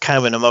kind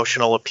of an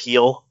emotional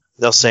appeal.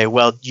 They'll say,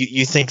 well,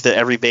 you think that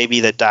every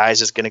baby that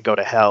dies is going to go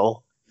to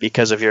hell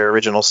because of your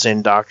original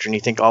sin doctrine.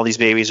 You think all these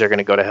babies are going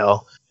to go to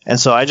hell. And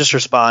so I just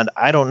respond,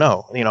 I don't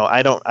know.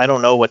 I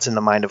don't know what's in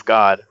the mind of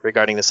God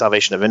regarding the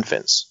salvation of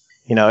infants.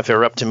 If it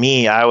were up to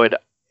me, I would,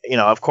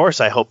 of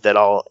course I hope that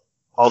all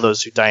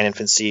those who die in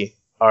infancy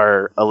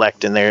are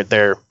elect and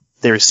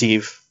they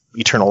receive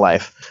eternal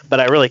life. But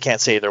I really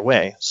can't say either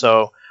way.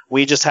 So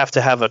we just have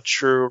to have a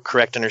true,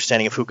 correct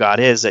understanding of who God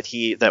is,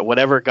 that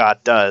whatever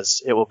God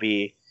does, it will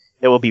be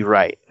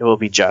right. It will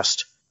be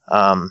just.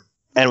 And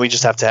we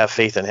just have to have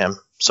faith in him.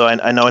 So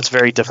I know it's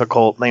very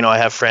difficult. I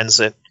have friends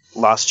that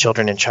lost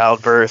children in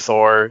childbirth,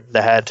 or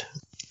that had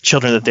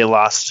children that they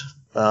lost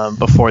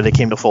before they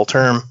came to full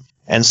term.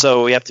 And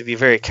so we have to be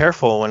very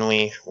careful when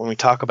we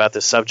talk about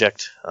this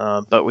subject.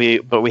 But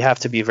we have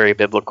to be very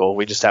biblical.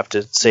 We just have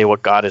to say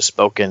what God has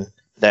spoken,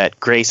 that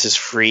grace is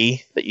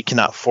free, that you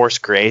cannot force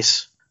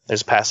grace.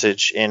 There's a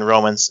passage in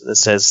Romans that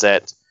says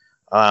that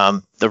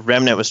the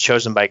remnant was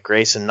chosen by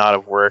grace and not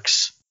of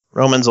works.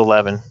 Romans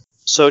 11.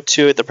 So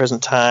too at the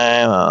present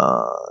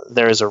time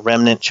there is a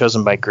remnant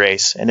chosen by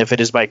grace. And if it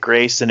is by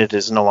grace, then it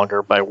is no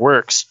longer by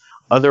works.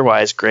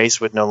 Otherwise,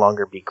 grace would no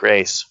longer be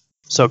grace.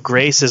 So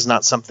grace is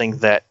not something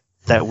that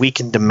we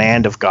can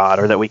demand of God,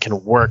 or that we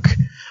can work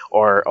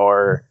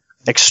or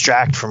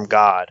extract from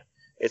God.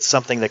 It's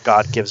something that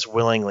God gives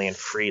willingly and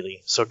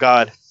freely. So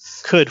God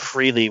could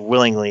freely,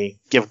 willingly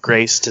give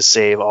grace to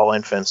save all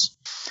infants.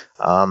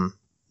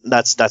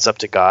 That's up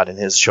to God and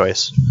his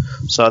choice.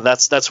 So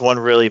that's one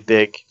really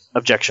big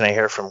objection I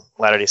hear from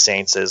Latter-day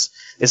Saints, is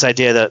this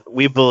idea that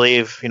we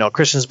believe,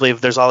 Christians believe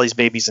there's all these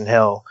babies in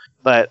hell.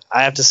 But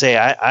I have to say,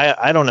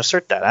 I don't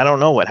assert that. I don't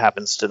know what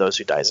happens to those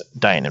who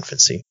die in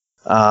infancy.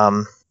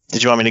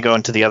 Did you want me to go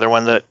into the other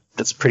one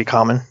that's pretty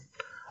common?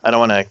 I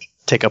don't want to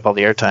take up all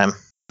the airtime.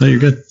 No, you're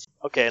good.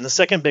 Okay, and the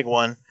second big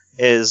one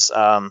is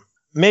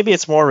maybe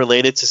it's more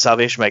related to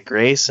salvation by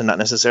grace and not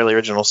necessarily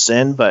original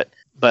sin, but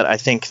I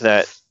think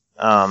that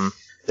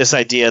this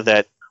idea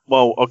that,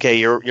 well, okay,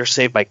 you're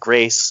saved by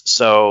grace,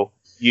 so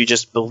you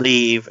just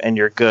believe and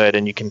you're good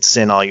and you can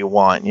sin all you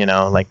want,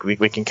 like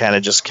we can kind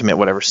of just commit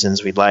whatever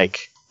sins we'd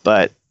like.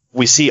 But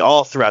we see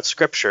all throughout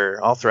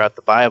Scripture, all throughout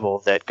the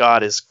Bible, that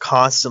God is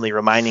constantly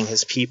reminding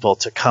his people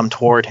to come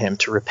toward him,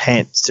 to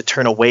repent, to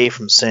turn away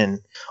from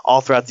sin.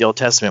 All throughout the Old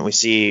Testament, we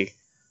see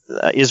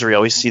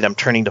Israel, we see them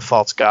turning to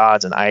false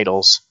gods and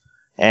idols.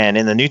 And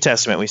in the New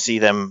Testament, we see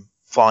them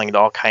falling into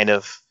all kind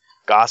of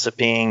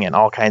gossiping and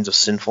all kinds of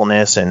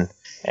sinfulness.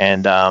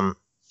 And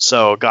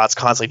so God's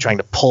constantly trying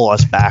to pull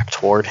us back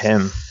toward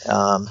him.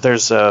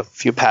 There's a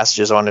few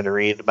passages I wanted to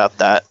read about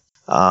that.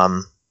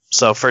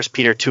 So 1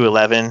 Peter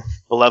 2:11,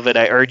 Beloved,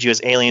 I urge you as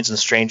aliens and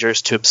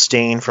strangers to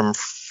abstain from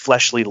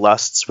fleshly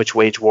lusts which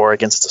wage war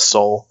against the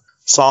soul.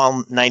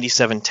 Psalm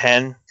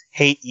 97:10,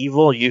 Hate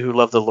evil, you who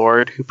love the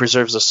Lord, who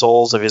preserves the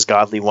souls of his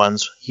godly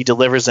ones. He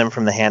delivers them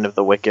from the hand of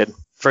the wicked.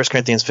 1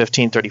 Corinthians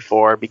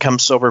 15:34, Become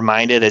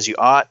sober-minded as you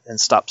ought, and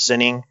stop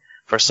sinning,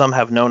 for some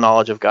have no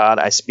knowledge of God.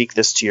 I speak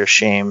this to your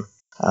shame.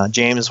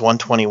 James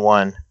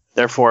 1:21,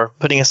 Therefore,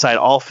 putting aside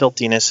all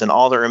filthiness and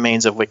all that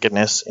remains of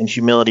wickedness, in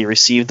humility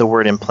receive the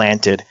word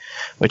implanted,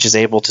 which is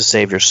able to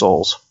save your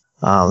souls.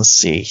 Let's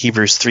see,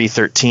 Hebrews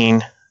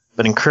 3:13,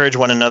 But encourage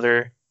one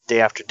another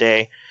day after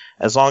day,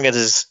 as long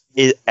as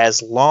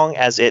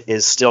it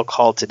is still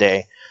called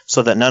today,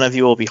 so that none of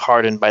you will be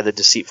hardened by the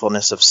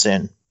deceitfulness of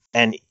sin.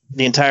 And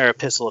the entire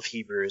epistle of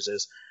Hebrews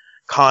is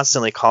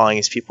constantly calling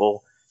these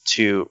people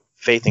to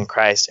faith in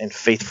Christ and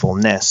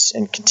faithfulness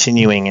and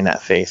continuing in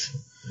that faith.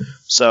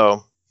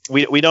 So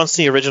we don't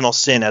see original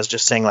sin as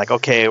just saying like,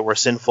 okay, we're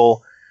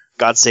sinful,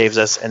 God saves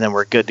us, and then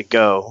we're good to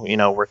go.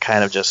 We're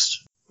kind of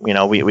just,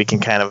 we can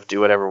kind of do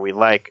whatever we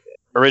like.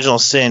 Original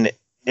sin,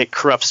 it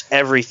corrupts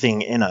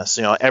everything in us.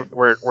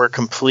 We're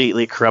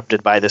completely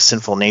corrupted by this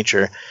sinful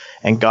nature,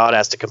 and God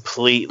has to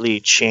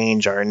completely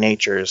change our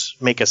natures,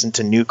 make us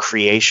into new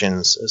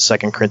creations, as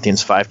 2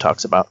 Corinthians 5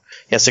 talks about.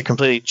 He has to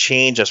completely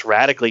change us,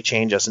 radically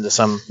change us into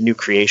some new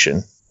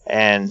creation.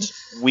 And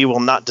we will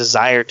not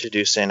desire to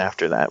do sin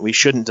after that. We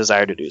shouldn't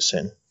desire to do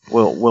sin.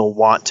 We'll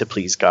want to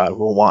please God.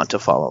 We'll want to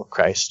follow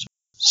Christ.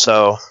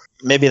 So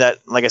maybe that,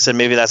 like I said,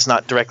 maybe that's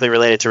not directly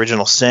related to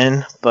original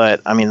sin,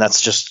 but I mean,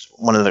 that's just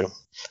one of the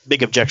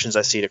big objections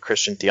I see to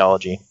Christian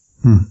theology.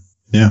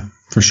 Yeah,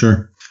 for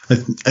sure. I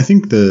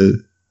think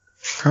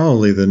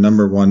probably the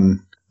number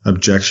one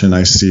objection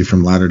I see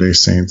from Latter-day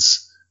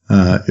Saints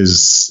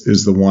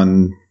is the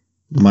one,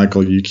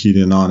 Michael, you keyed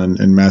in on,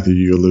 and Matthew,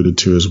 you alluded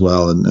to as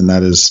well, and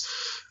that is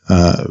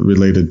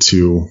related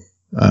to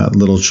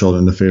little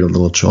children, the fate of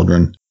little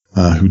children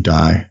who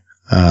die.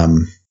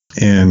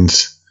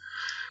 And,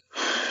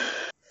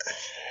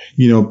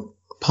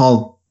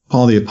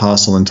 Paul the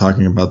Apostle, in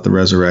talking about the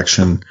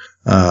resurrection,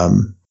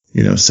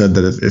 said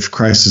that if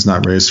Christ is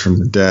not raised from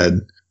the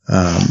dead,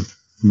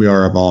 we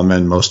are of all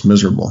men most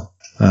miserable.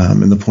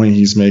 And the point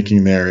he's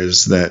making there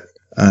is that,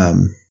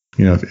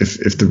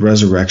 if the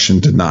resurrection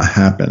did not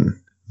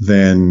happen,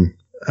 then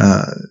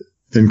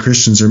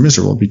Christians are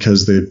miserable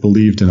because they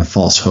believed in a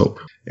false hope.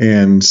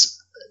 And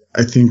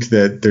I think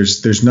that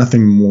there's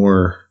nothing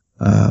more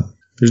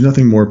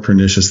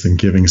pernicious than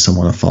giving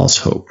someone a false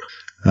hope,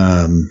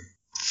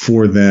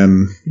 for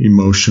them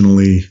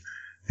emotionally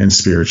and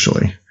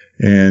spiritually.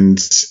 And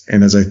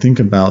as I think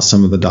about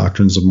some of the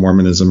doctrines of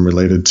Mormonism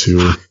related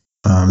to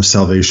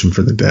salvation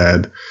for the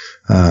dead,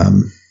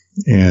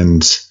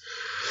 and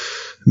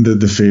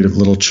the fate of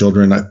little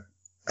children,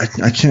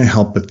 I can't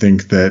help but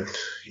think that,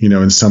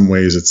 in some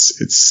ways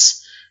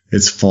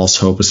it's false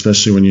hope,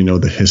 especially when you know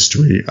the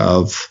history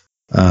of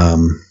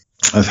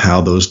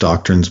how those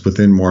doctrines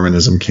within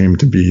Mormonism came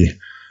to be,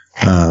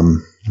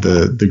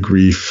 the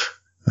grief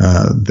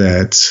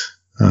that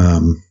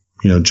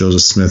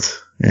Joseph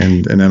Smith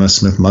and Emma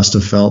Smith must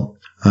have felt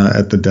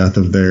at the death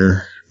of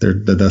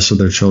the deaths of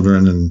their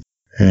children,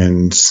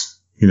 and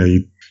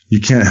you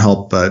can't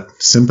help but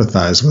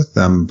sympathize with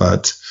them,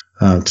 but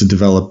to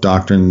develop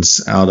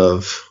doctrines out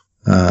of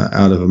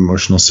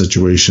emotional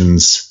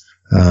situations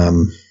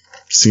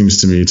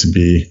seems to me to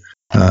be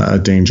a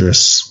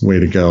dangerous way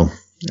to go.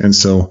 And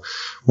so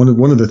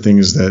one of the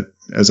things that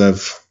as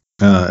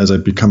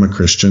I've become a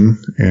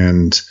Christian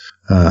and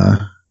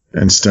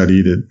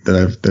studied it,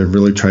 that I've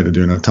really tried to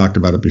do, and I've talked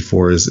about it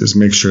before, is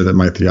make sure that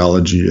my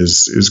theology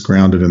is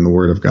grounded in the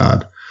Word of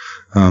God.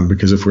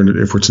 Because if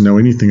we're to know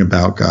anything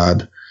about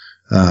God,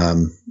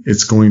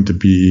 it's going to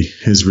be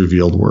His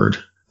revealed Word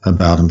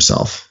about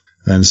Himself.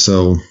 And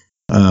so,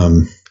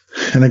 and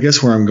I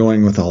guess where I'm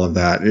going with all of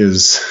that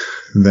is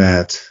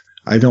that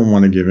I don't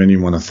want to give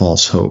anyone a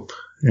false hope.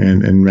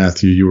 And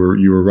Matthew, you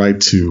were right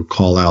to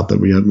call out that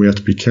we have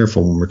to be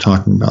careful when we're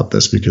talking about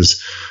this,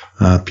 because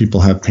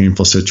people have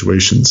painful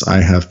situations.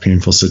 I have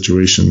painful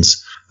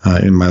situations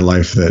in my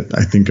life that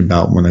I think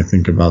about when I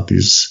think about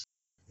these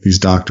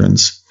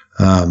doctrines.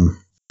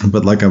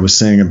 But like I was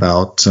saying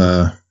about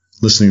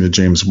listening to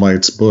James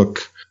White's book,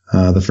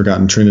 The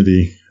Forgotten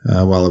Trinity,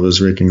 while I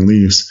was raking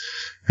leaves,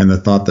 and the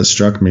thought that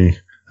struck me,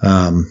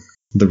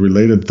 the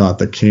related thought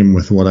that came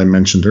with what I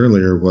mentioned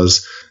earlier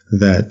was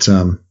that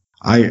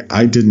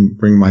I didn't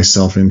bring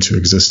myself into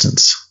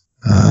existence.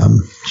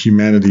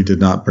 Humanity did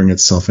not bring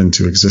itself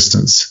into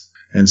existence.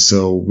 And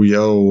so we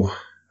owe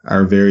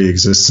our very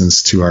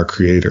existence to our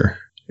Creator.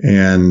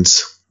 And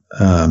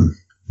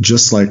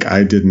just like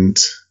I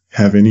didn't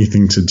have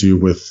anything to do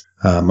with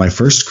my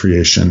first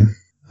creation,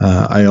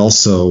 I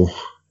also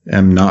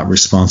am not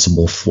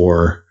responsible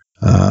for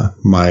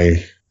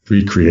my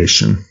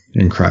recreation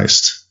in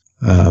Christ.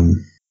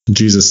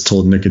 Jesus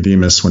told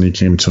Nicodemus when he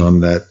came to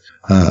him that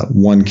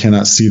one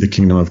cannot see the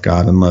kingdom of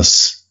God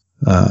unless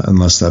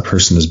that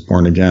person is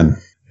born again.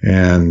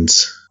 And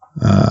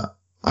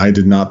I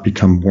did not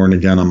become born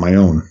again on my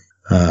own.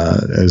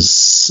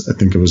 As I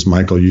think it was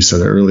Michael, you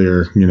said it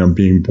earlier,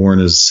 being born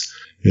is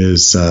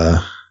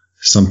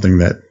something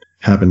that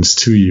happens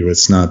to you.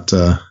 It's not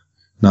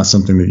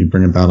something that you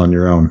bring about on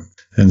your own.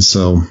 And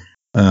so,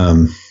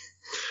 in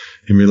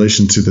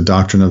relation to the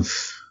doctrine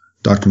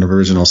of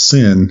original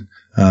sin,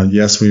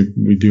 yes,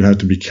 we do have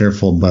to be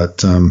careful,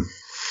 but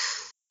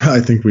I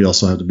think we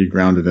also have to be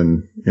grounded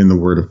in the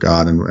Word of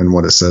God and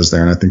what it says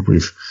there. And I think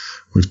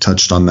we've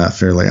touched on that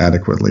fairly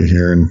adequately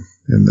here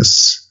in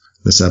this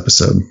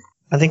episode.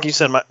 I think you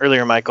said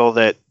earlier, Michael,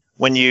 that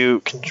when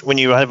you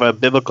have a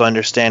biblical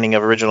understanding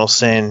of original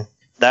sin,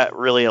 that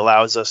really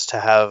allows us to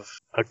have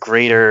a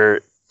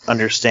greater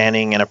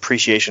understanding and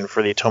appreciation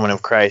for the atonement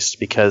of Christ.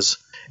 Because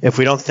if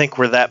we don't think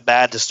we're that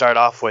bad to start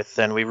off with,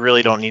 then we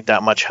really don't need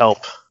that much help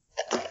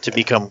to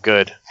become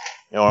good.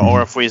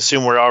 Or if we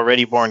assume we're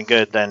already born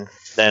good, then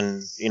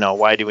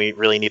why do we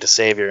really need a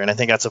Savior? And I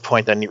think that's a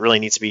point that really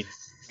needs to be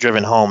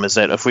driven home, is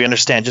that if we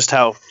understand just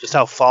how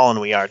fallen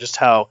we are, just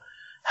how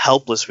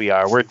helpless we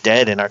are, we're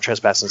dead in our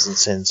trespasses and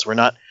sins. We're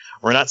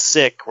not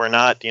sick, we're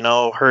not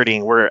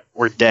hurting,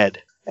 we're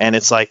dead. And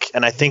it's like,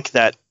 and I think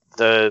that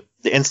the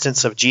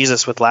instance of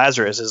Jesus with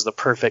Lazarus is the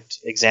perfect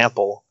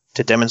example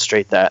to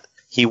demonstrate that.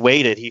 He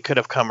waited. He could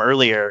have come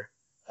earlier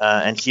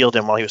and healed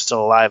him while he was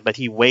still alive, but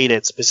he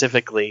waited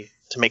specifically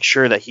to make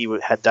sure that he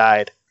had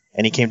died.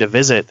 And he came to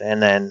visit,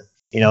 and then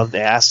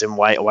they asked him,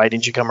 why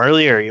didn't you come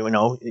earlier?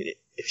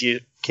 If you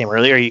came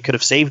earlier, you could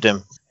have saved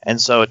him. And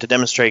so to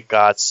demonstrate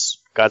God's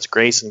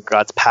grace and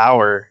God's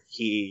power,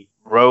 he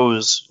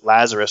rose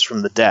Lazarus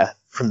from the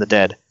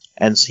dead.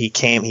 And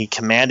he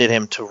commanded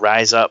him to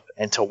rise up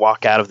and to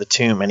walk out of the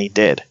tomb, and he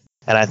did.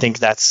 And I think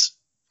that's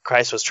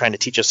Christ was trying to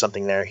teach us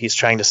something there. He's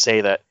trying to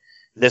say that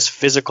this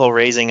physical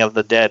raising of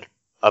the dead,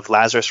 of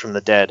Lazarus from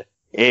the dead,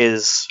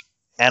 is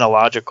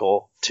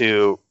analogical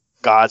to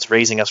God's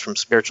raising us from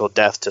spiritual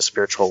death to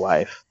spiritual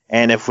life.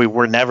 And if we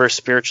were never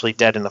spiritually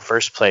dead in the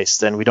first place,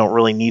 then we don't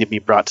really need to be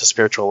brought to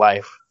spiritual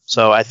life.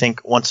 So I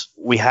think once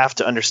we have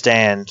to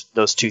understand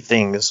those two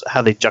things,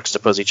 how they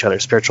juxtapose each other,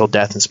 spiritual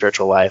death and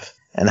spiritual life,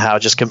 and how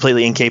just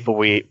completely incapable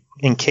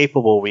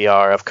we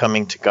are of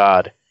coming to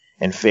God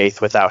in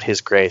faith without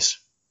His grace.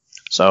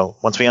 So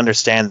once we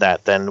understand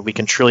that, then we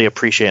can truly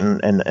appreciate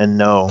and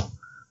know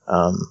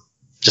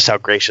just how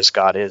gracious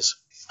God is.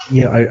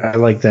 Yeah, I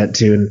like that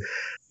too. And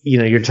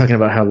you're talking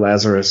about how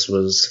Lazarus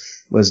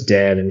was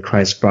dead and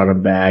Christ brought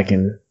him back,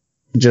 and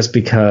just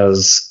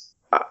because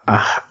I'm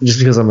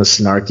a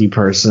snarky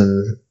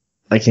person,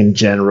 like in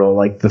general,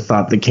 like the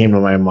thought that came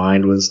to my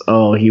mind was,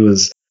 oh, he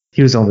was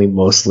only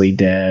mostly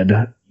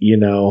dead,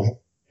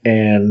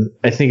 And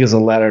I think as a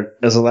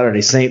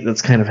Latter-day Saint,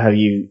 that's kind of how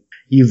you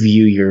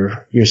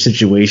view your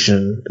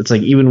situation. It's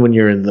like, even when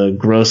you're in the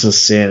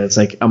grossest sin, it's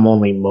like, I'm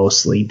only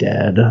mostly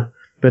dead.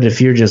 But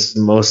if you're just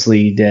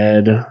mostly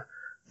dead,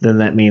 then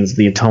that means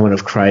the atonement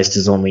of Christ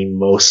is only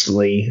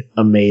mostly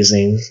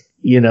amazing.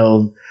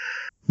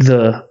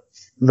 The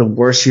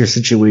worse your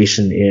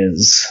situation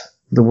is,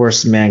 the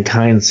worse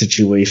mankind's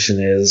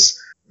situation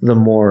is, the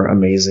more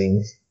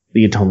amazing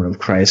the atonement of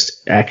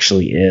Christ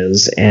actually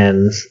is.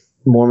 And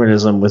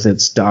Mormonism, with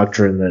its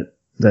doctrine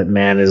that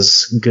man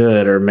is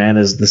good, or man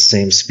is the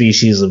same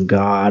species of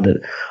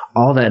God,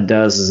 all that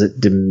does is it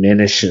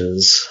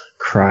diminishes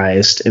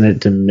Christ, and it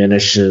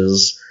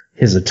diminishes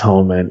his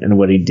atonement and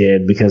what he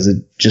did, because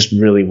it just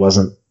really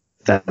wasn't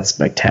that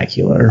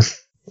spectacular.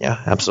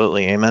 Yeah,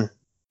 absolutely. Amen.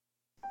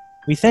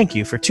 We thank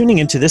you for tuning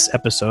into this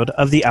episode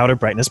of the Outer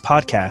Brightness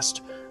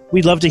Podcast.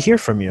 We'd love to hear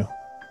from you.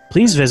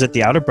 Please visit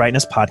the Outer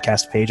Brightness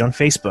Podcast page on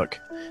Facebook.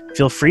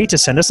 Feel free to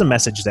send us a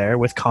message there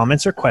with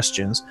comments or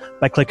questions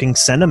by clicking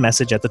Send a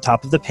Message at the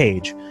top of the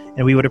page,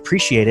 and we would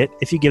appreciate it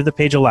if you give the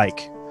page a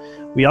like.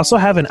 We also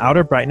have an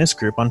Outer Brightness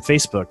group on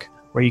Facebook,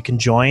 where you can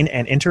join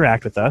and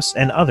interact with us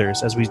and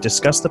others as we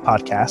discuss the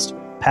podcast,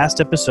 past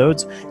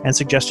episodes, and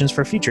suggestions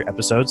for future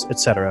episodes,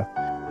 etc.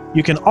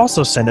 You can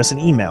also send us an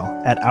email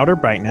at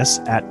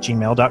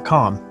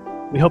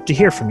outerbrightness@gmail.com. We hope to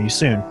hear from you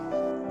soon.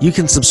 You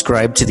can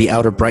subscribe to the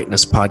Outer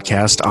Brightness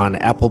Podcast on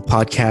Apple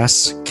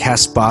Podcasts,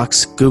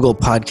 CastBox, Google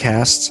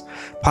Podcasts,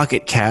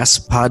 Pocket Casts,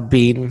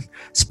 Podbean,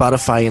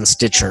 Spotify, and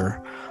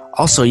Stitcher.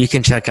 Also, you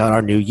can check out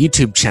our new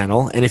YouTube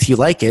channel, and if you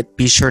like it,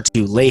 be sure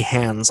to lay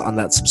hands on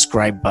that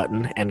subscribe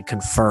button and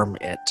confirm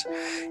it.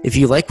 If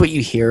you like what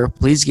you hear,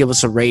 please give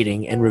us a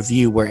rating and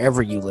review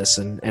wherever you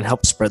listen and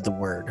help spread the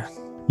word.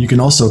 You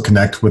can also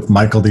connect with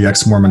Michael the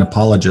Ex-Mormon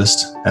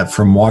Apologist at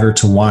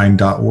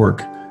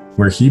FromWaterToWine.org,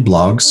 where he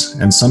blogs,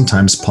 and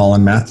sometimes Paul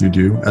and Matthew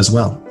do as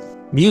well.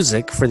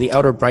 Music for the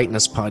Outer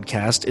Brightness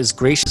Podcast is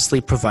graciously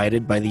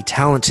provided by the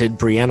talented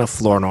Brianna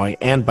Flournoy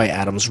and by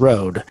Adams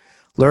Road.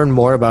 Learn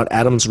more about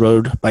Adams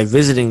Road by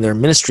visiting their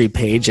ministry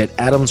page at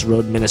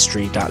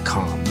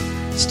adamsroadministry.com.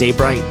 Stay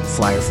bright,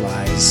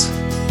 fireflies.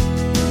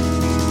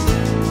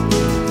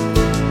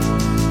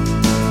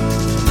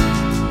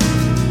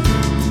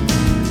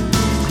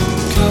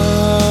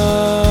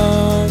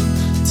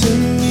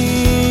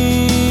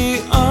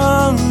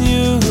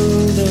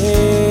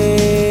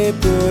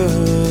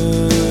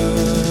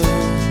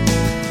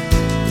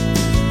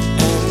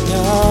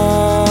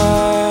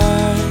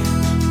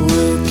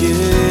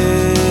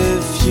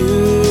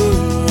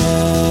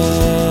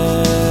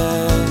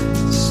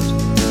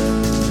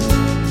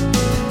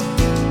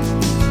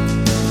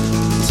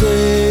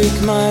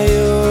 My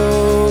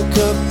yoke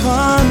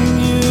upon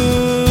you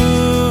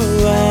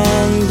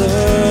and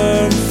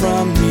learn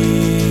from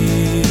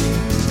me,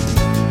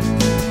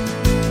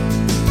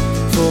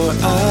 for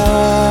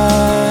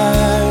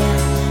I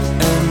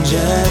am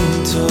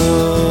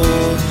gentle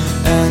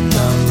and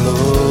I'm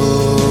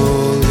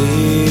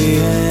lowly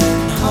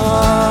in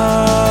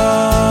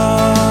heart,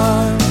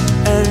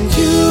 and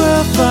you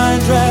will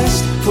find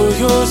rest for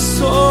your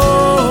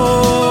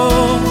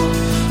soul,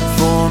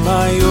 for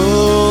my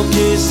yoke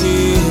is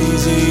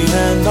easy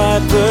and my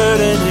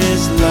burden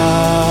is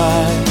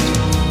light.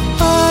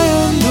 I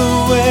am the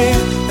way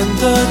and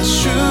the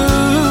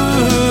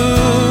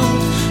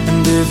truth,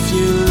 and if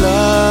you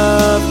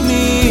love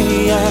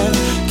me and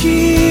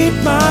keep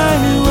my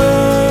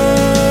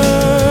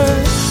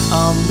word,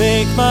 I'll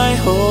make my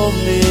home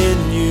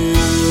in you.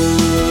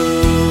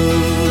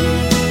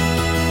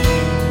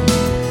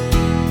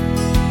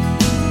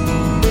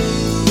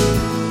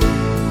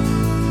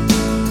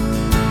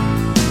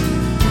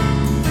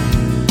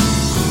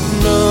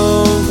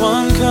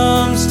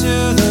 Comes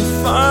to the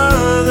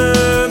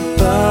Father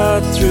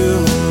but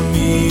through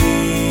me.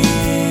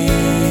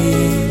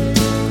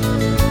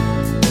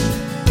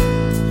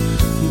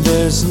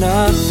 There's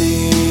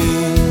nothing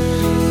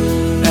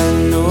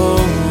and no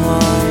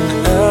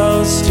one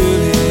else to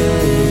believe.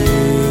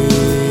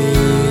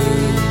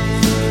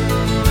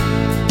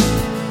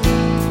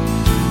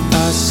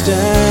 I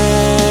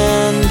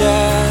stand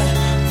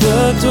at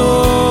the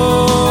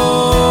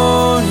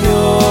door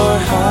you're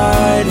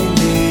hiding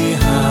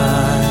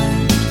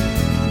behind.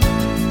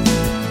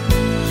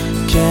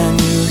 Can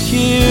you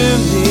hear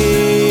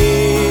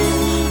me?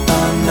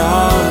 I'm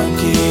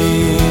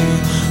knocking.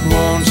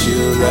 Won't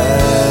you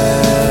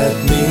let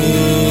me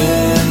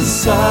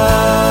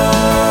inside?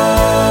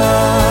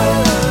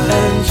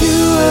 And you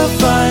will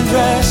find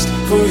rest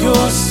for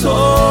your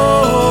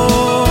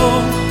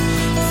soul,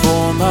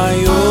 for my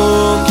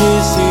yoke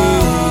is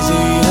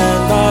easy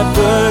and my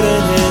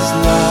burden is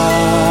light.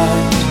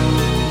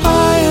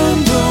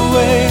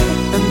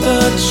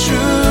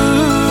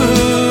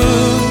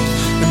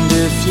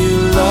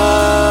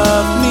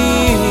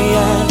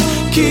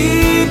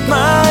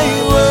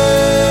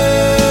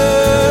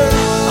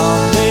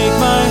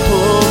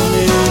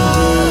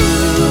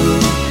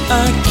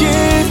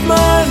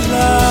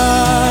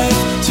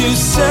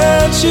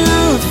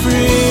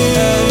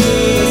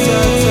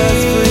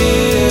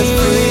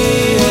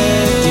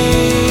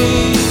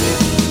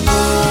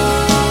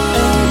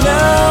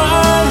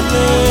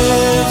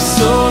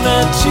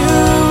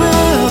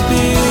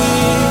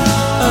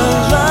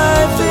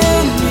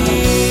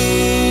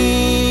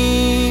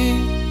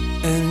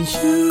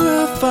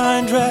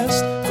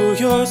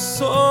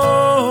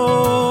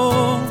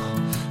 soul.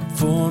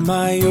 For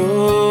my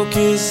yoke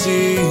is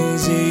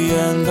easy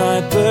and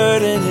my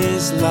burden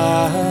is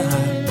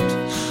light.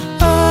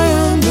 I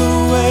am the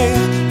way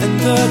and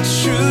the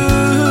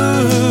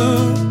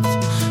truth.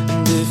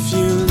 And if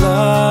you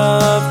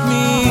love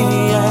me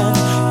and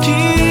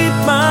keep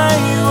my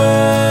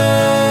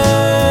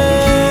word,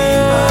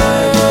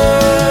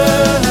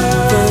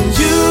 then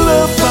you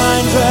will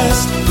find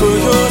rest for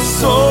your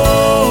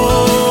soul.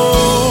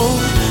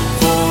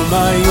 For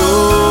my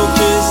yoke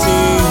is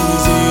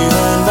easy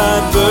and my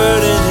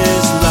burden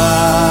is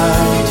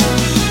light.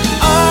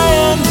 I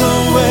am the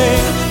way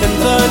and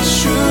the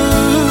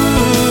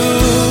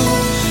truth.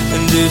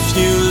 And if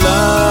you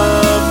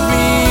love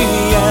me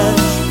and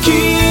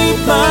keep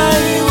my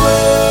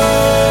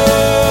word,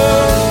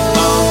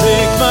 I'll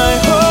make my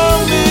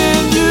home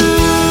in you.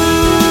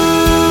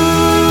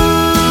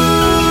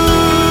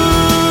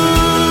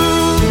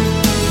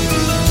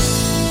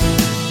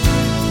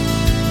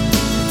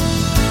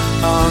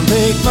 I'll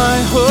make my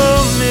home